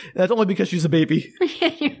 absolutely. That's only because she's a baby.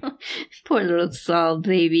 Poor little Saul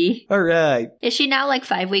baby. All right. Is she now like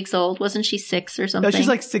 5 weeks old? Wasn't she 6 or something? No, she's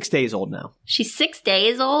like 6 days old now. She's 6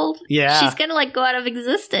 days old? Yeah. She's gonna like go out of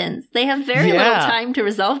existence. They have very little time to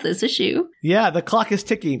resolve this issue. Yeah, the clock is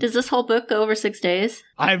ticking. Does this whole book go over 6 days?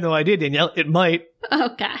 I have no idea, Danielle. It might. Oh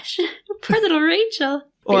gosh. Poor little Rachel.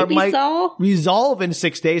 Or Baby it might Saul. resolve in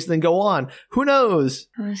 6 days and then go on. Who knows?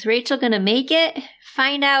 Is Rachel gonna make it?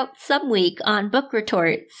 Find out some week on Book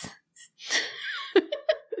Retorts.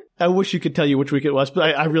 I wish you could tell you which week it was,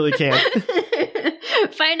 but I really can't.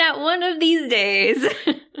 Find out one of these days.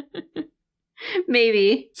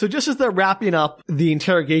 Maybe. So just as they're wrapping up the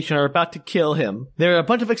interrogation are about to kill him, there are a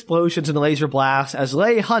bunch of explosions and laser blasts as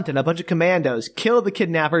Leigh Hunt and a bunch of commandos kill the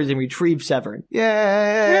kidnappers and retrieve Severn. Yay!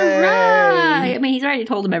 Hooray! I mean, he's already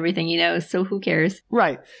told him everything he knows, so who cares?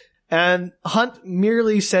 Right. And Hunt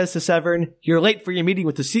merely says to Severn, "You're late for your meeting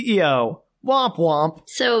with the CEO." Womp womp.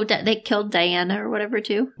 So they killed Diana or whatever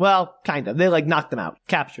too? Well, kind of. They knocked them out,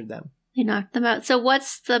 captured them. They knocked them out. So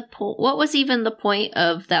what's the what was even the point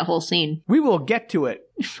of that whole scene? We will get to it.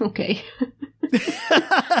 Okay.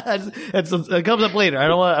 It comes up later. I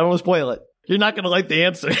don't want to spoil it. You're not going to like the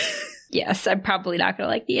answer. Yes, I'm probably not going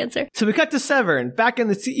to like the answer. So we cut to Severn, back in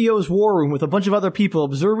the CEO's war room with a bunch of other people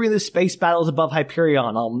observing the space battles above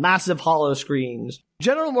Hyperion on massive hollow screens.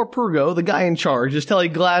 General Morpurgo, the guy in charge, is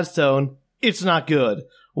telling Gladstone, it's not good.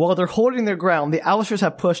 While they're holding their ground, the Alisters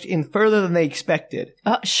have pushed in further than they expected.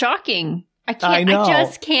 Shocking. I know. I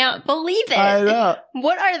just can't believe it. I know.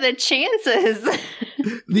 What are the chances?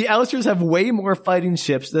 The Ousters have way more fighting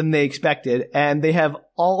ships than they expected, and they have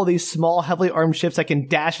all these small, heavily armed ships that can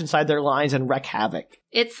dash inside their lines and wreak havoc.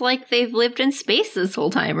 It's like they've lived in space this whole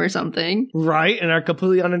time or something. Right, and are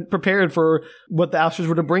completely unprepared for what the Ousters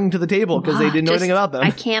were to bring to the table because they didn't know anything about them.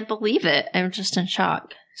 I can't believe it. I'm just in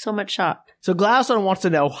shock. So much shock. So Gladstone wants to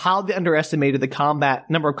know how they underestimated the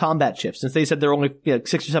number of combat ships, since they said there are only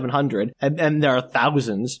 600 or 700, and there are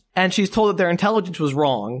thousands. And she's told that their intelligence was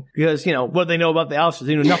wrong, because, what do they know about the Ousters?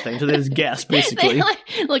 They knew nothing, so they just guessed, basically.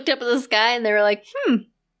 They looked up at the sky and they were like,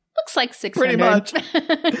 looks like 600. Pretty much.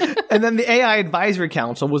 And then the AI Advisory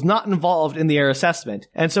Council was not involved in their assessment.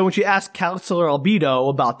 And so when she asked Counselor Albedo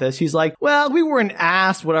about this, he's like, well, we weren't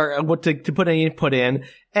asked what to put any input in.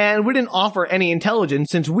 And we didn't offer any intelligence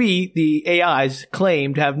since we, the AIs,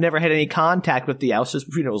 claimed to have never had any contact with the Ousters,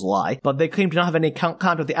 which we know is a lie. But they claimed to not have any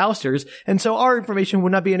contact with the Ousters, and so our information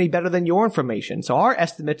would not be any better than your information. So our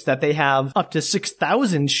estimates that they have up to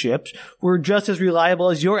 6,000 ships were just as reliable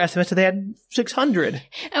as your estimates that they had 600.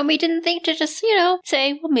 And we didn't think to just,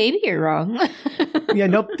 say, well, maybe you're wrong. Yeah,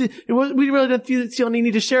 nope. We really didn't feel any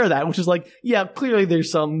need to share that, which is like, yeah, clearly there's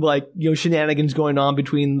some, shenanigans going on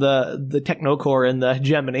between the Technocore and the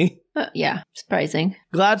Gemini. Yeah, surprising.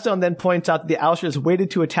 Gladstone then points out that the Ousters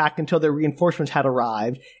waited to attack until their reinforcements had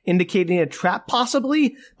arrived, indicating a trap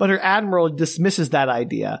possibly, but her admiral dismisses that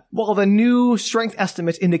idea. While the new strength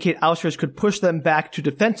estimates indicate Ousters could push them back to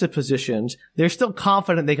defensive positions, they're still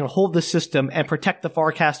confident they can hold the system and protect the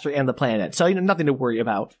Farcaster and the planet. So, nothing to worry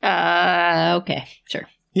about. Okay, sure.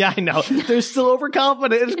 Yeah, I know. They're still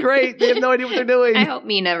overconfident. It's great. They have no idea what they're doing. I hope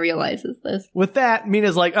Mina realizes this. With that,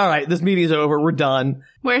 Mina's like, all right, this meeting's over. We're done.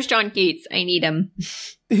 Where's John Keats? I need him.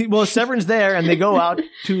 Well, Severn's there, and they go out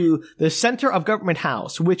to the center of Government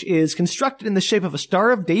House, which is constructed in the shape of a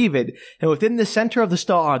Star of David, and within the center of the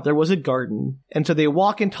star, there was a garden. And so they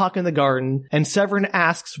walk and talk in the garden, and Severn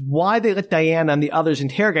asks why they let Diana and the others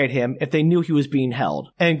interrogate him if they knew he was being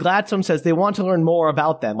held. And Gladstone says they want to learn more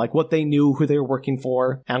about them, like what they knew, who they were working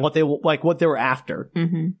for, and what they were after.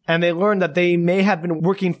 Mm-hmm. And they learn that they may have been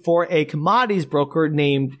working for a commodities broker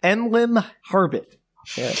named Emlyn Harbit.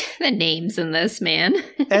 Yeah. The names in this, man.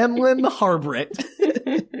 Emlyn Harbit.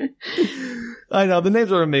 I know, the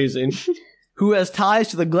names are amazing. Who has ties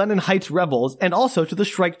to the Glennon Heights rebels and also to the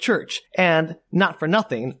Shrike Church. And, not for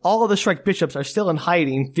nothing, all of the Shrike bishops are still in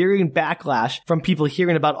hiding, fearing backlash from people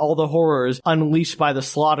hearing about all the horrors unleashed by the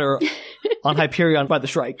slaughter on Hyperion by the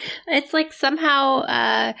Shrike. It's like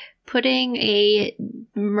somehow, putting a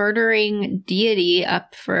murdering deity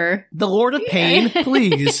up for... The Lord of Pain,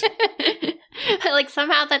 please. Like,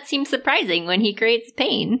 somehow that seems surprising when he creates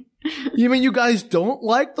pain. You mean you guys don't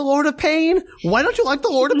like the Lord of Pain? Why don't you like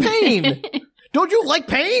the Lord of Pain? Don't you like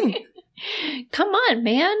pain? Come on,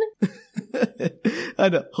 man. I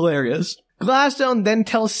know, hilarious. Gladstone then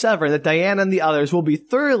tells Severn that Diana and the others will be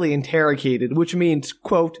thoroughly interrogated, which means,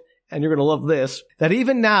 quote, and you're going to love this, that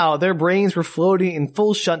even now their brains were floating in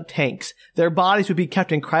full shunt tanks. Their bodies would be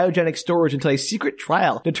kept in cryogenic storage until a secret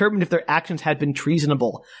trial determined if their actions had been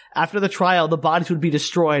treasonable. After the trial, the bodies would be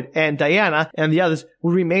destroyed, and Diana and the others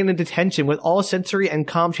would remain in detention with all sensory and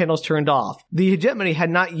comm channels turned off. The hegemony had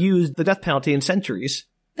not used the death penalty in centuries.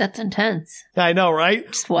 That's intense. I know, right?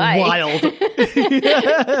 Just why? Wild.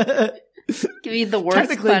 Give you the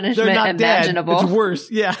worst punishment imaginable. Dead. It's worse,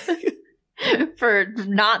 yeah. For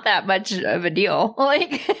not that much of a deal.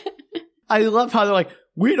 I love how they're like,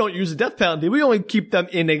 we don't use the death penalty. We only keep them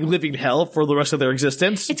in a living hell for the rest of their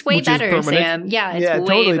existence. It's way better, Sam. Yeah, it's way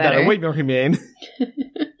totally better. Way more humane.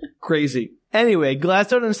 Crazy. Anyway,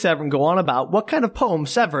 Gladstone and Severn go on about what kind of poem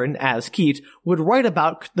Severn, as Keats, would write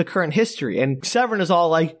about the current history. And Severn is all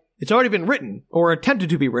like, it's already been written, or attempted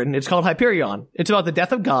to be written. It's called Hyperion. It's about the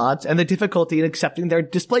death of gods and the difficulty in accepting their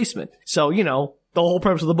displacement. So, the whole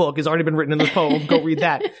purpose of the book has already been written in this poem. Go read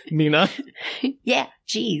that, Mina. Yeah,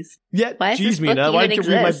 jeez. Yeah, jeez, Mina. Why don't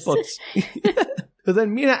you read my books? So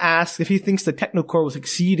then Mina asks if he thinks the Technocore will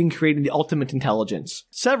succeed in creating the ultimate intelligence.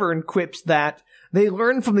 Severn quips that they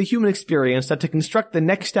learn from the human experience that to construct the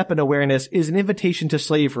next step in awareness is an invitation to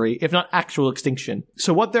slavery, if not actual extinction.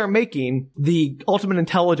 So what they're making, the ultimate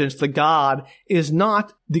intelligence, the god, is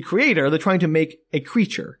not the creator. They're trying to make a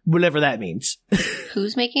creature, whatever that means.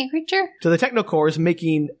 Who's making a creature? So the Technocore is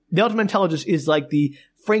making, the ultimate intelligence is like the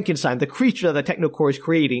Frankenstein, the creature that the Technocore is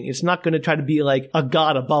creating. It's not going to try to be like a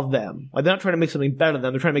god above them. Like, they're not trying to make something better than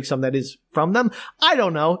them. They're trying to make something that is from them. I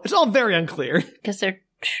don't know. It's all very unclear. Because they're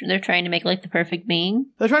They're trying to make like the perfect being.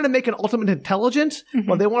 They're trying to make an ultimate intelligence,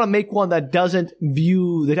 but they want to make one that doesn't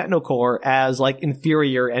view the Technocore as like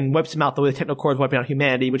inferior and wipes them out the way the Technocore is wiping out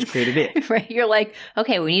humanity, which created it. Right. You're like,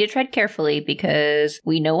 okay, we need to tread carefully because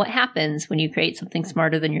we know what happens when you create something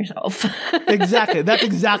smarter than yourself. Exactly. That's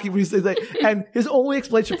exactly what he says. And his only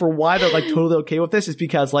explanation for why they're like totally okay with this is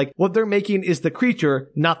because like what they're making is the creature,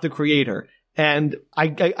 not the creator. And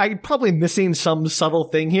I'm probably missing some subtle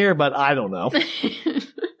thing here, but I don't know.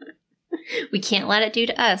 We can't let it do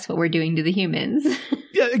to us what we're doing to the humans.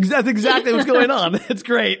 Yeah, that's exactly what's going on. It's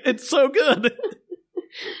great. It's so good.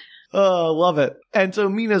 Oh, love it. And so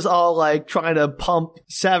Mina's all like trying to pump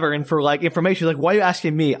Severn for like information. Like, why are you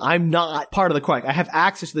asking me? I'm not part of the Quark. I have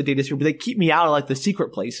access to the data stream, but they keep me out of like the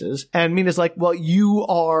secret places. And Mina's like, well, you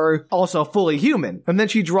are also fully human. And then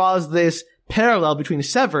she draws this parallel between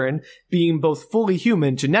Severn being both fully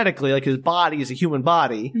human genetically, like his body is a human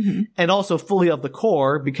body, and also fully of the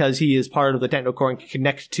core because he is part of the Technocore and can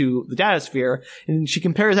connect to the data sphere. And she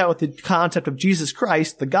compares that with the concept of Jesus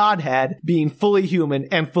Christ, the Godhead, being fully human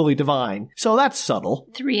and fully divine. So that's subtle.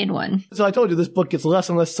 3 in 1. So I told you this book gets less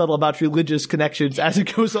and less subtle about religious connections as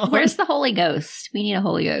it goes on. Where's the Holy Ghost? We need a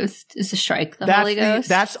Holy Ghost. Is the Shrike the Holy Ghost?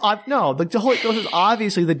 No, the Holy Ghost is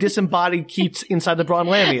obviously the disembodied Keats inside the Braun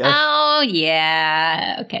Lamia. Oh,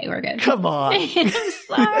 yeah. Okay, we're good. Come on. I'm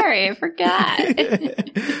sorry, I forgot.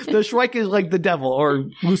 The Shrike is like the devil or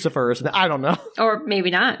Lucifer or something. I don't know. Or maybe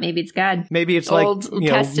not. Maybe it's God. Maybe it's Old like,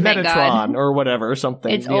 Testament Metatron God. or whatever or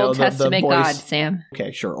something. It's Old Testament God, Sam.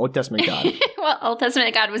 Okay, sure. Old Testament God. Well, Old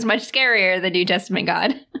Testament God was much scarier than New Testament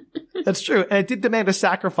God. That's true. And it did demand a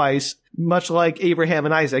sacrifice, much like Abraham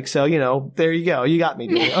and Isaac. So, there you go. You got me,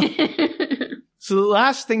 Danielle. So the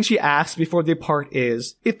last thing she asks before they part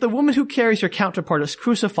is, if the woman who carries your counterpart is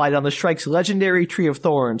crucified on the Shrike's legendary Tree of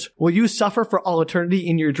Thorns, will you suffer for all eternity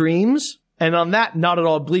in your dreams? And on that not at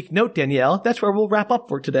all bleak note, Danielle, that's where we'll wrap up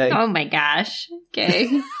for today. Oh my gosh. Okay.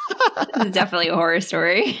 This is definitely a horror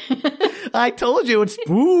story. I told you, it's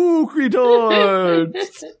spooky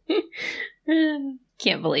toads.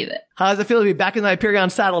 Can't believe it. How does it feel to be back in the Hyperion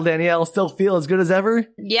saddle, Danielle? Still feel as good as ever?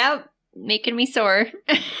 Yep. Making me sore.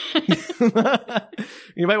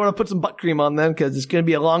 You might want to put some butt cream on then, because it's going to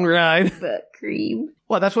be a long ride. Butt cream.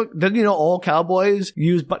 Well, doesn't you know all cowboys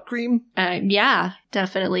use butt cream? Yeah,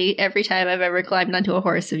 definitely. Every time I've ever climbed onto a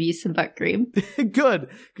horse, I've used some butt cream. Good,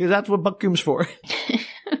 because that's what butt cream's for.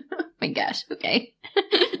 Oh my gosh, okay.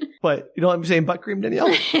 What, you don't let me say butt cream,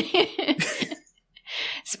 Danielle?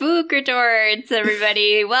 Spook retorts,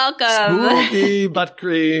 everybody. Welcome. Spooky butt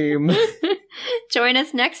cream. Join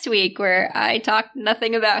us next week where I talk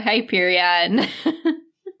nothing about Hyperion.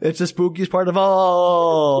 It's the spookiest part of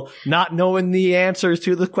all. Not knowing the answers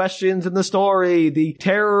to the questions in the story. The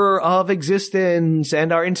terror of existence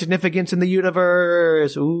and our insignificance in the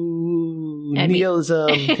universe. Ooh, And nihilism.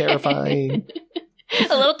 Terrifying.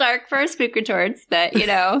 A little dark for our spook retorts, but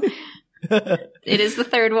it is the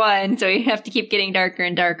third one, so we have to keep getting darker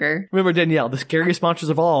and darker. Remember, Danielle, the scariest monsters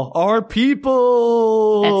of all are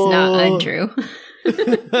people. That's not untrue.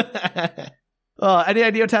 Any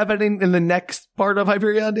idea what's happening in the next part of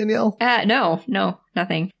Hyperion, Danielle? No,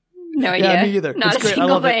 nothing. No idea. Yeah, me either. Not It's a great. I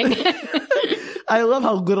single love thing. it. I love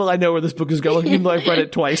how little I know where this book is going, even though I've read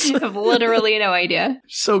it twice. I have literally no idea.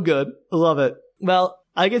 So good. I love it. Well,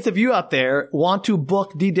 I guess if you out there want to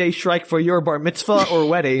book D-Day Shrike for your bar mitzvah or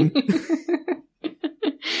wedding,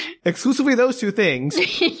 exclusively those two things.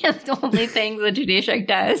 That's the only thing that D-Day Shrike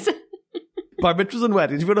does. Bar mitzvahs and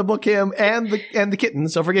weddings. If you want to book him and the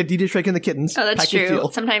kittens, don't forget D-Day Shrike and the kittens. Oh, that's Package true.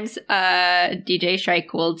 deal. Sometimes DJ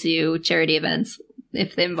Shrike will do charity events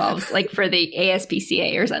if it involves, like, for the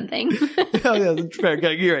ASPCA or something. Oh, yeah, that's fair.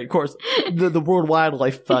 You're right, of course. The World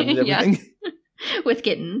Wildlife Fund and everything. With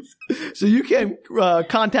kittens. So you can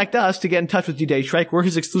contact us to get in touch with D-Day Shrike. We're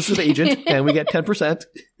his exclusive agent, and we get 10%.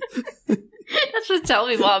 That's just tell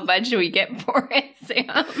people how much we get for it,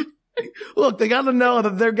 Sam. Look, they got to know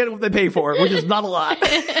that they're getting what they pay for, which is not a lot. We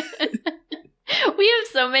have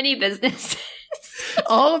so many businesses.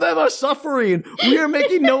 All of them are suffering. We are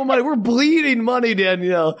making no money. We're bleeding money,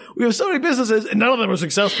 Danielle. We have so many businesses, and none of them are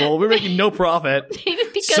successful. We're making no profit.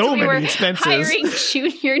 Because So we many were expenses. hiring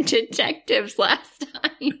junior detectives last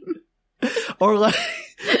time. Or like,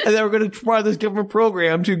 and then we're going to try this government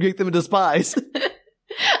program to get them into spies.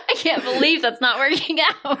 I can't believe that's not working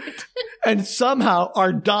out. And somehow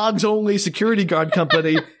our dogs-only security guard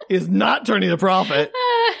company is not turning a profit.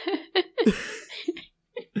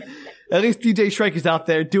 At least DJ Shrike is out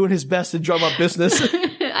there doing his best to drum up business.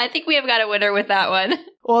 I think we have got a winner with that one.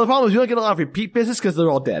 Well, the problem is we don't get a lot of repeat business because they're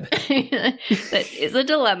all dead. That is a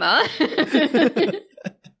dilemma.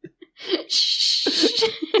 Shh.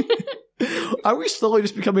 Are we slowly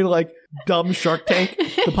just becoming like dumb Shark Tank,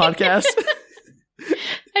 the podcast?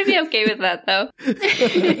 I'd be okay with that, though.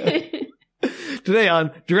 Today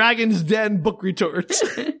on Dragon's Den Book Retorts.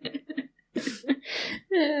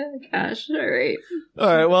 Oh, gosh, all right.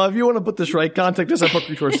 All right, well, if you want to put this right, contact us at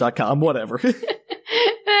bookretorts.com, whatever.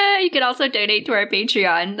 You can also donate to our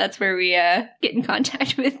Patreon. That's where we get in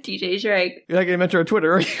contact with DJ Shrike. You're not going to mention our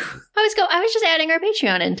Twitter, are you? I was just adding our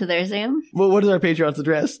Patreon into there, Sam. Well, what is our Patreon's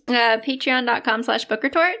address?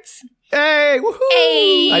 Patreon.com/bookretorts. Hey, woohoo!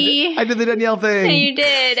 Hey! I did the Danielle thing. You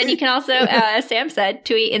did. And you can also, Sam said,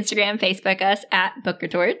 tweet, Instagram, Facebook us at Book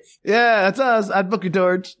Retorts. Yeah, that's us at Book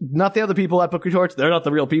Retorts. Not the other people at Book Retorts. They're not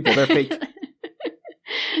the real people. They're fake.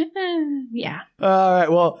 Yeah. All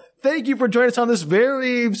right, well, thank you for joining us on this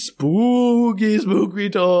very spooky Spook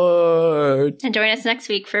Retort. And join us next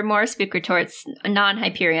week for more Spook Retorts,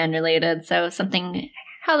 non-Hyperion related. So something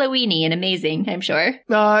Halloween-y and amazing, I'm sure.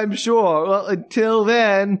 I'm sure. Well, until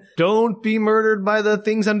then, don't be murdered by the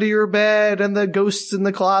things under your bed and the ghosts in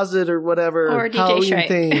the closet or whatever. Or DJ Halloween Shrike.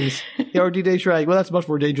 Things. Yeah, or DJ Shrike. Well, that's much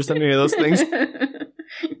more dangerous than any of those things.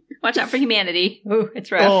 Watch out for humanity. Ooh,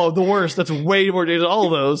 it's rough. Oh, the worst. That's way more dangerous than all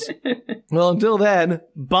of those. Well, until then,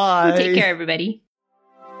 bye. Take care, everybody.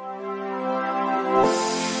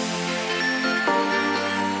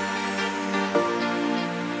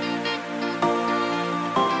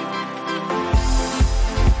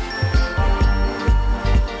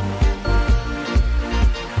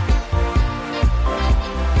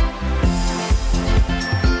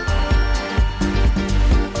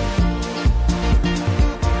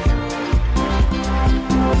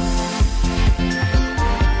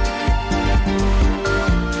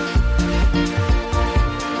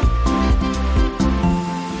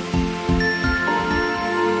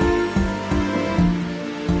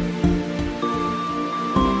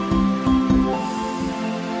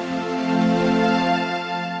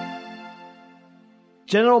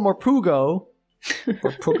 General Morprugo.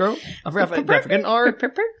 Morprugo? I forgot an R. I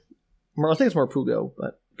think it's Morprugo,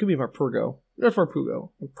 but it could be Morprugo. That's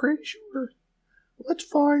Morprugo. I'm pretty sure. Let's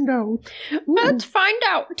find out. Let's find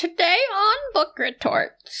out today on Book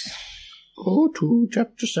Retorts. Go to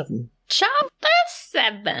Chapter 7. Chapter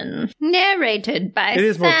 7. Narrated by It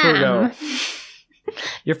is Sam. Morprugo.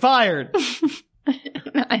 You're fired.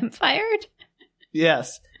 I'm fired?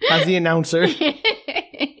 Yes, as the announcer.